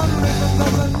very unwritten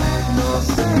doesn't make no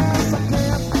sense. I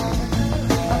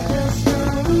can't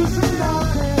stand losing. I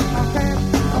can't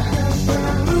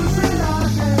stand losing. I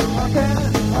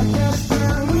can't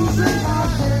stand losing. I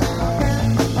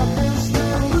can't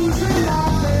stand losing. I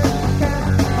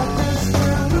can't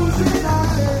stand losing. I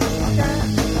can't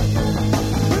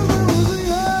stand losing.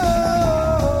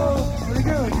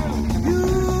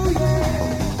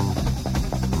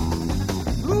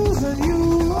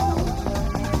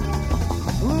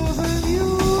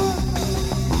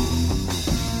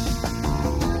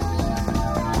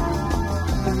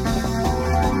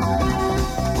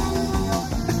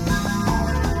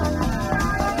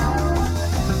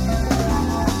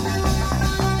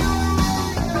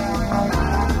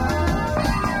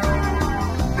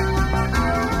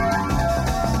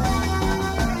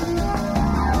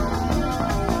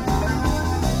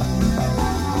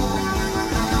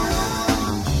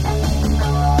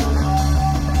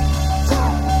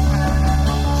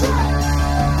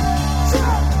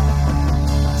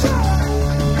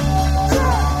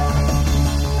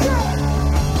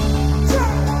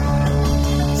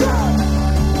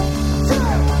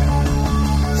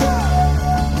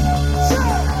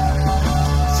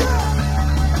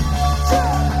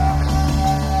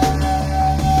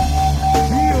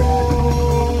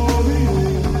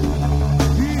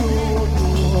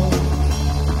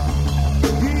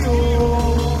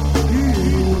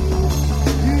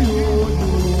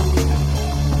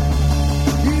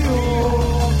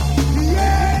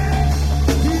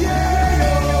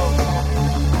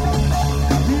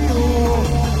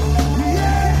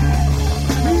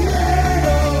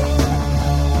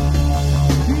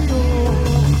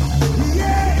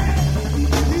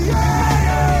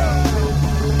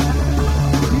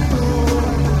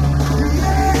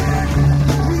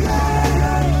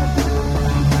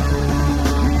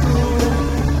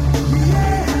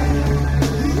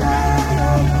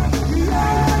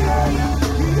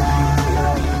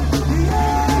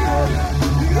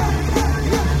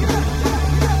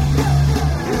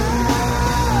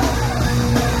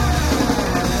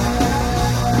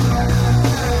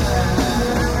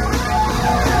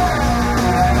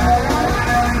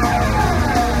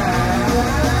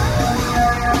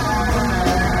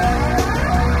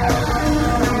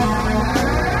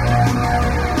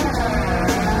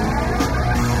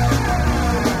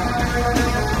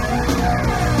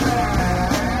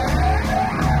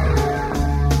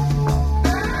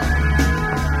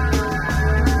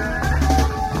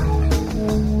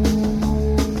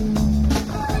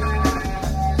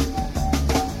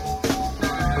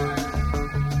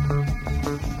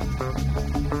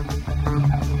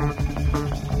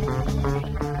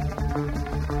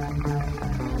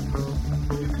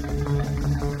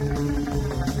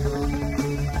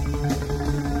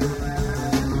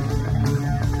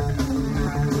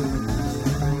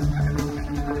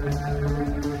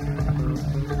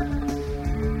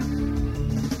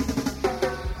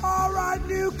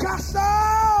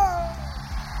 sir.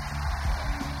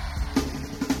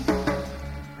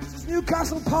 This is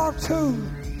Newcastle Part 2.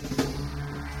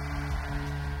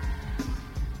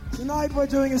 Tonight we're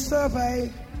doing a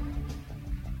survey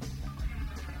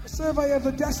of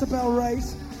the decibel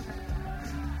rate.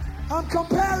 I'm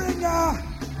comparing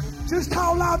just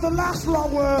how loud the last lot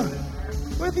were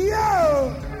with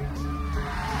you.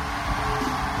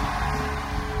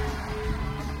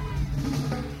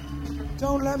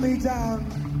 Don't let me down.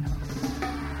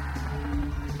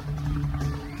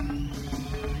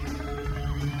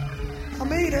 I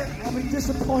mean it. I'll be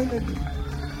disappointed.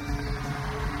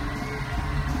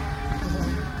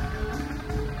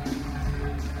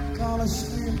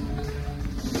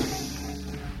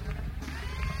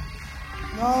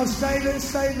 No, save it.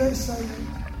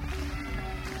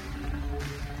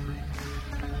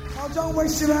 Oh, don't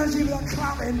waste your energy with that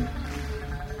clapping.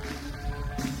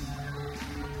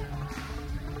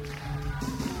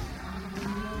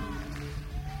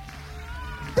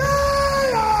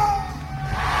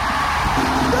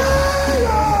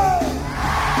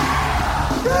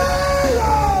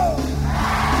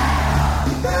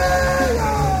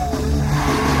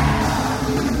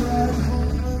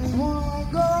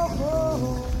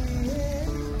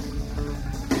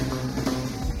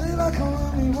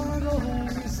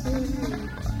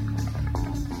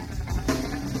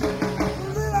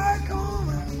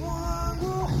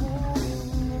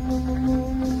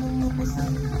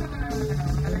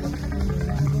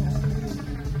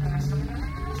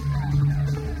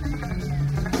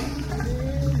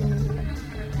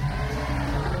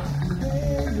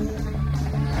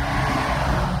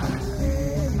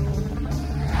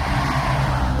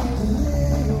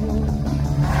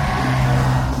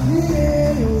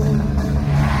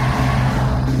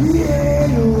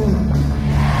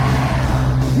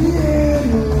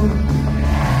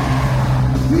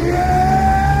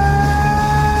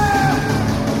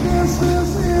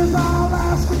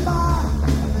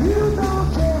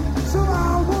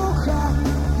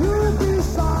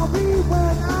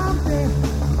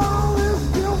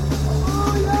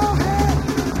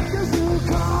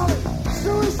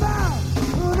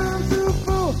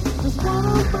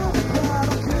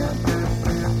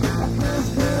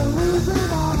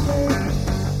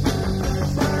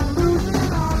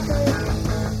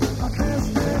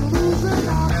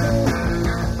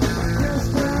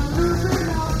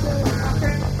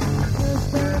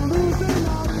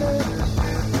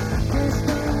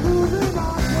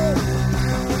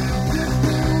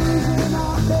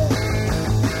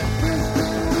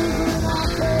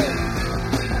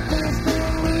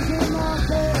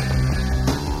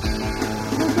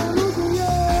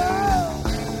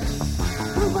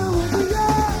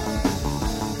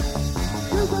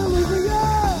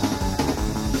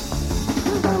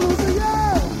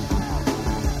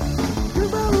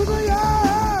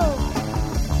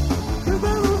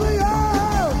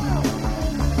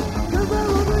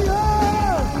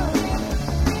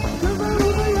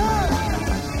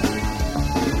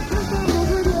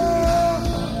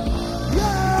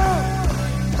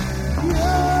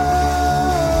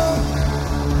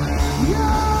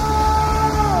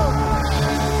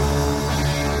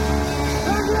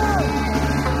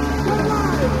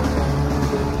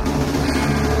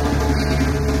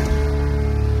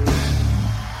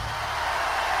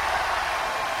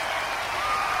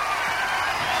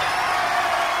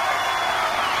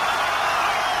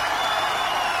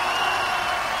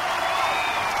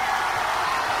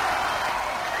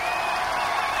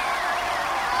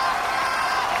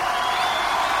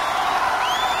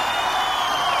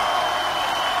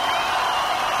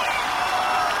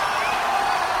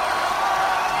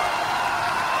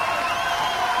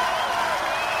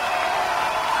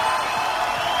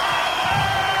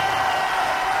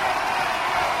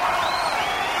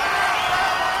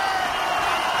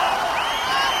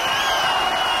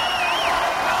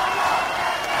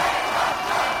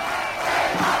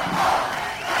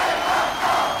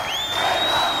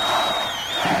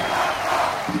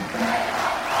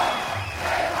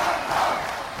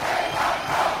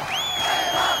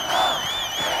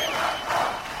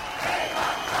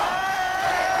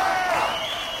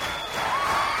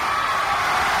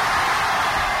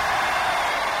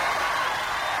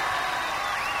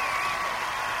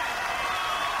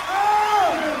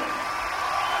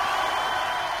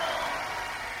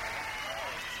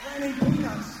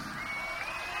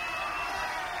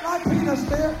 Peanuts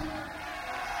there.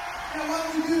 Now, why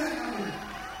don't we do that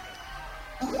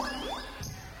now?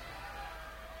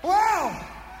 Wow!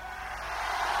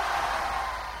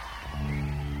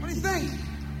 What do you think?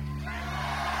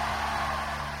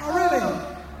 Oh, really?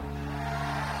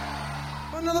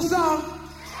 Another song.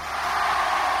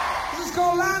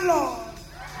 landlord.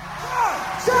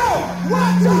 1, 2,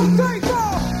 1, 2, 3, 4.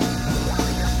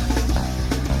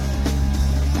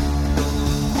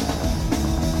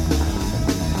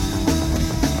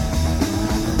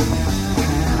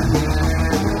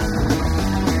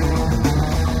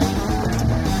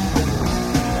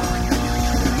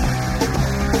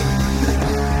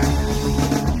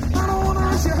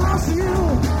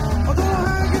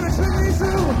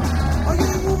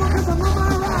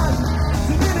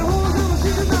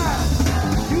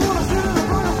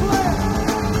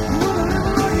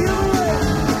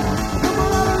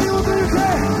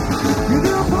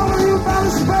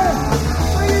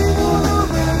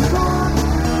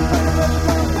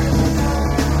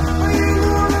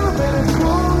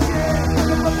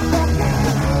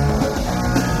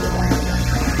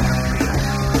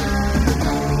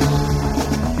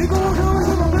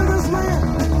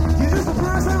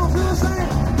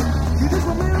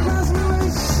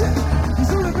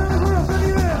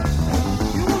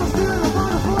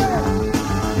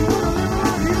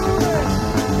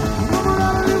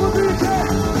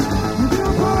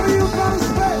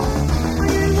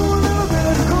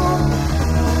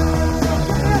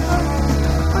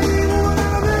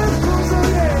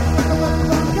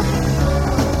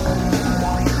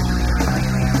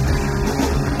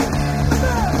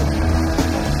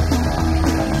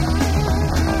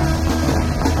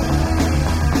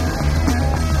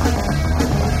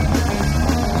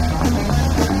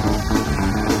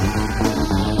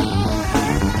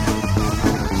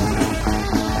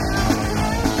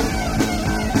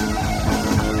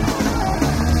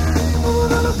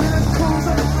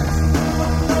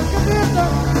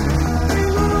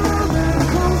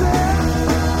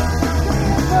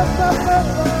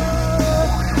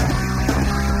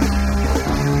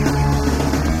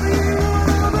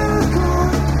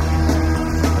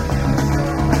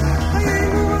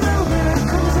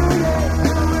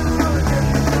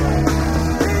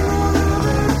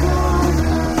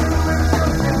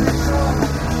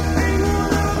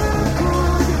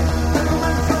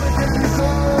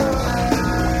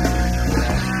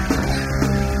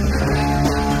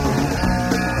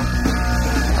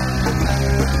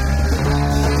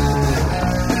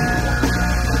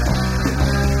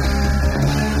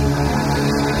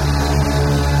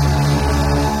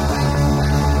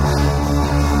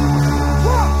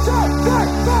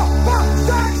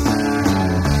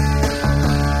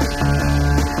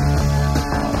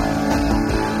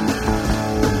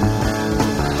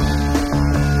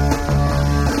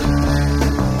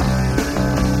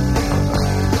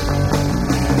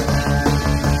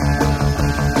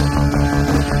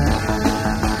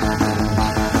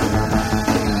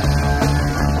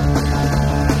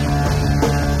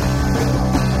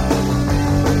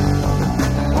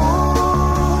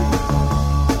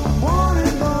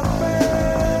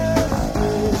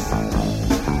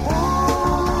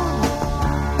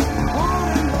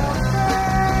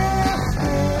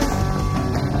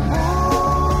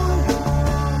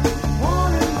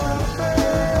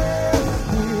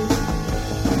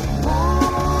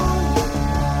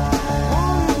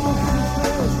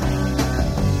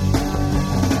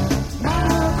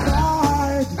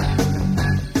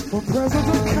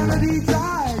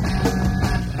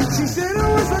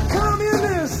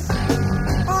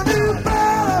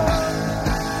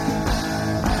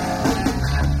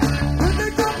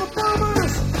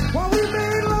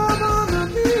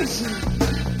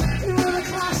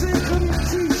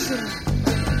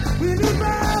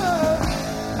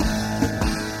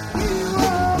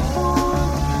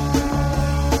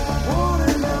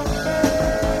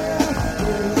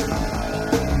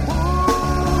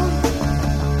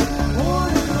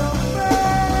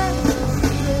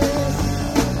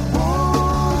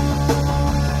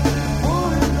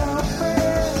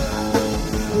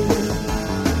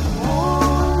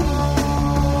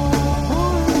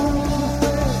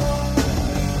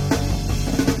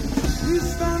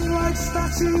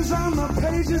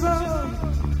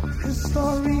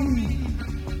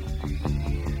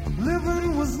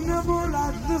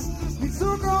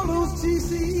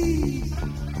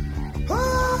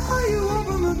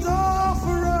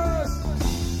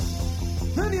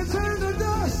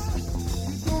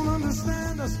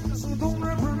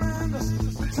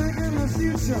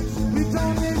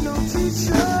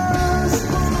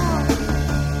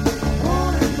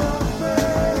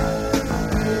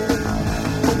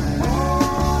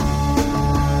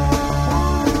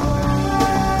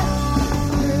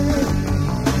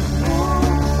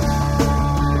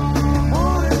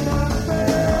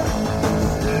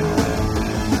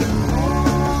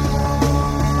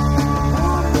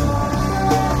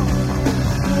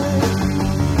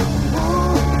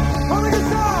 On the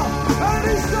guitar!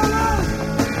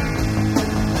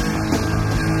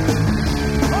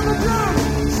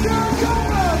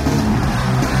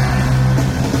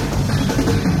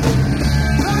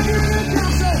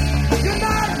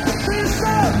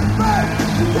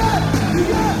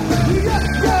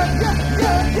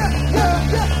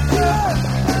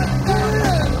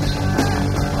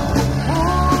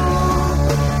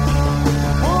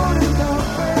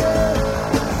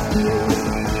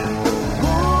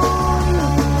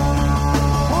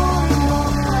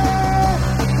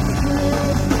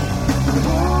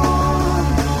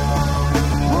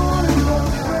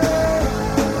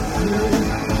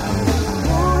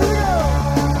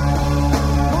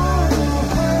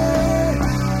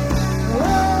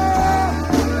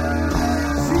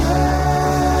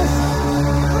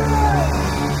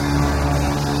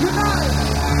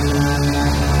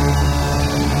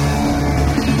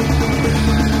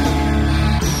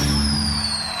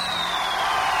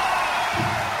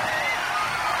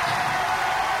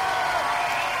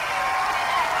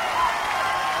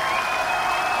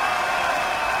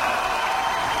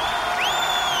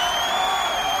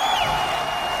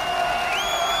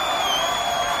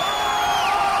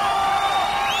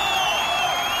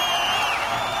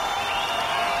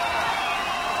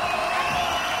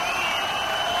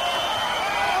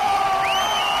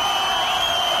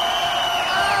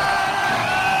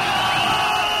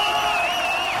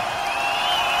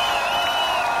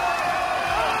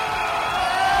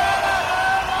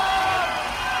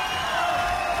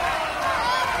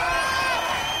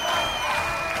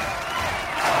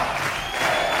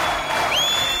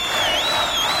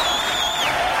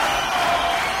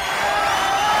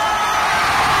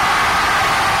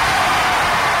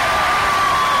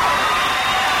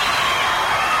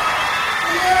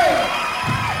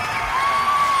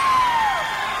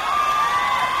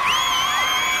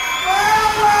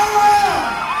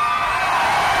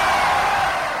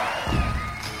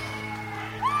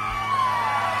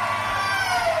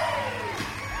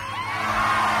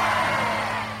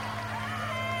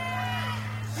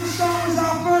 This song is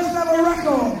our first ever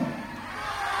record.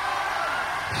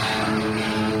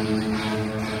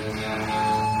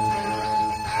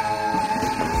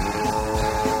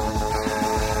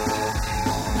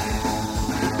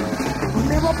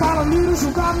 Never follow leaders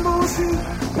who got no seat.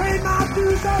 Paid my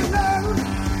dues alone.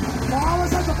 I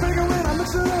always had to figure when I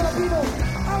mixed with other people.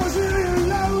 I was really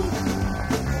alone.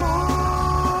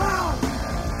 Fall out.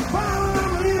 Follow the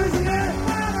leaders in there.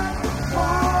 Fall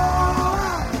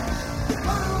out.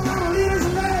 Follow the leaders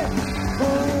in there.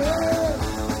 Oh, yeah.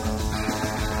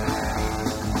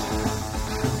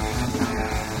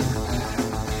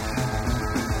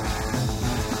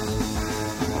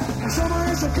 Summer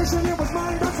education, it was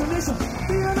my destination.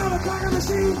 Being another clock in the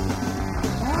machine.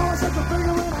 I always had to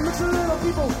figure when I mixed with little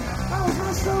people. I was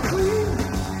not so clean.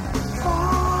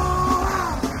 Fall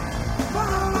out.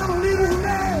 Follow the leaders in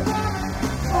there.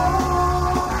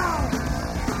 Fall out.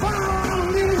 Follow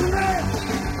the leaders in there.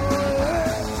 Oh,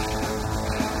 yeah.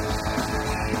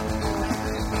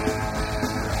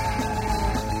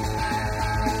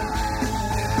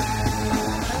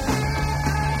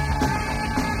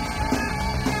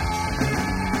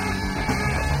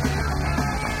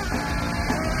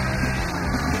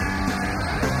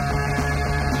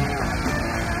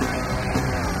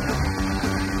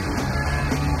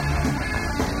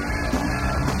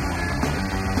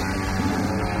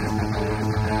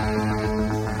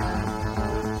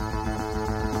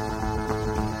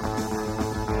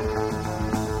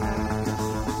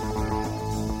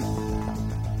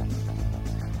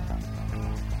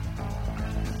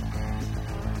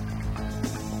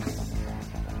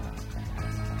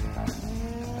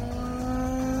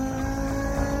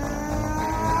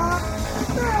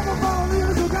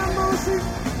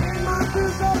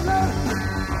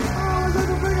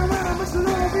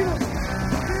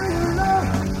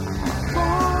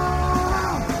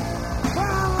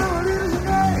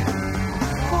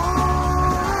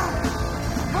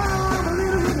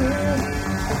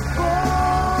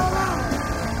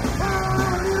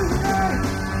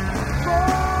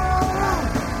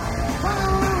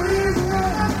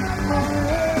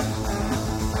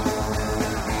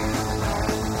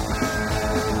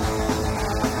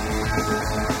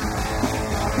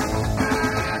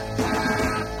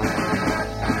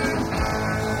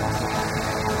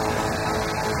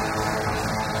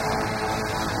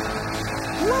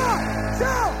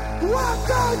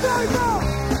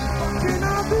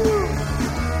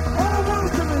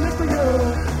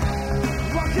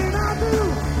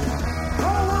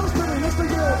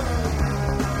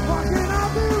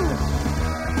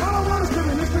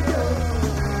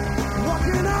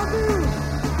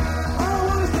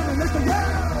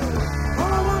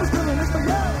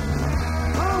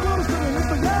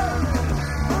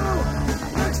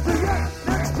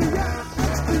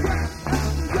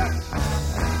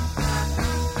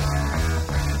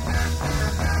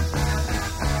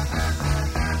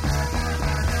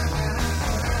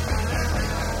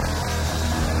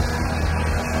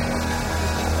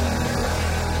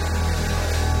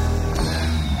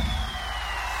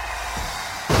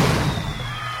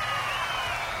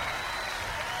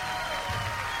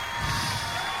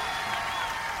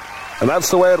 And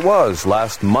that's the way it was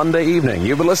last Monday evening.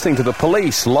 You've been listening to The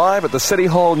Police live at the City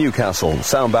Hall, Newcastle.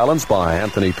 Sound balanced by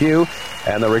Anthony Pugh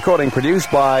and the recording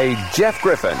produced by Jeff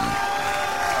Griffin.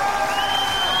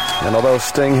 And although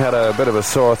Sting had a bit of a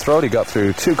sore throat, he got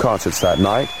through 2 concerts that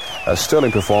night, a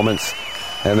sterling performance,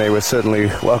 and they were certainly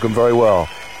welcomed very well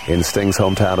in Sting's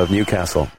hometown of Newcastle.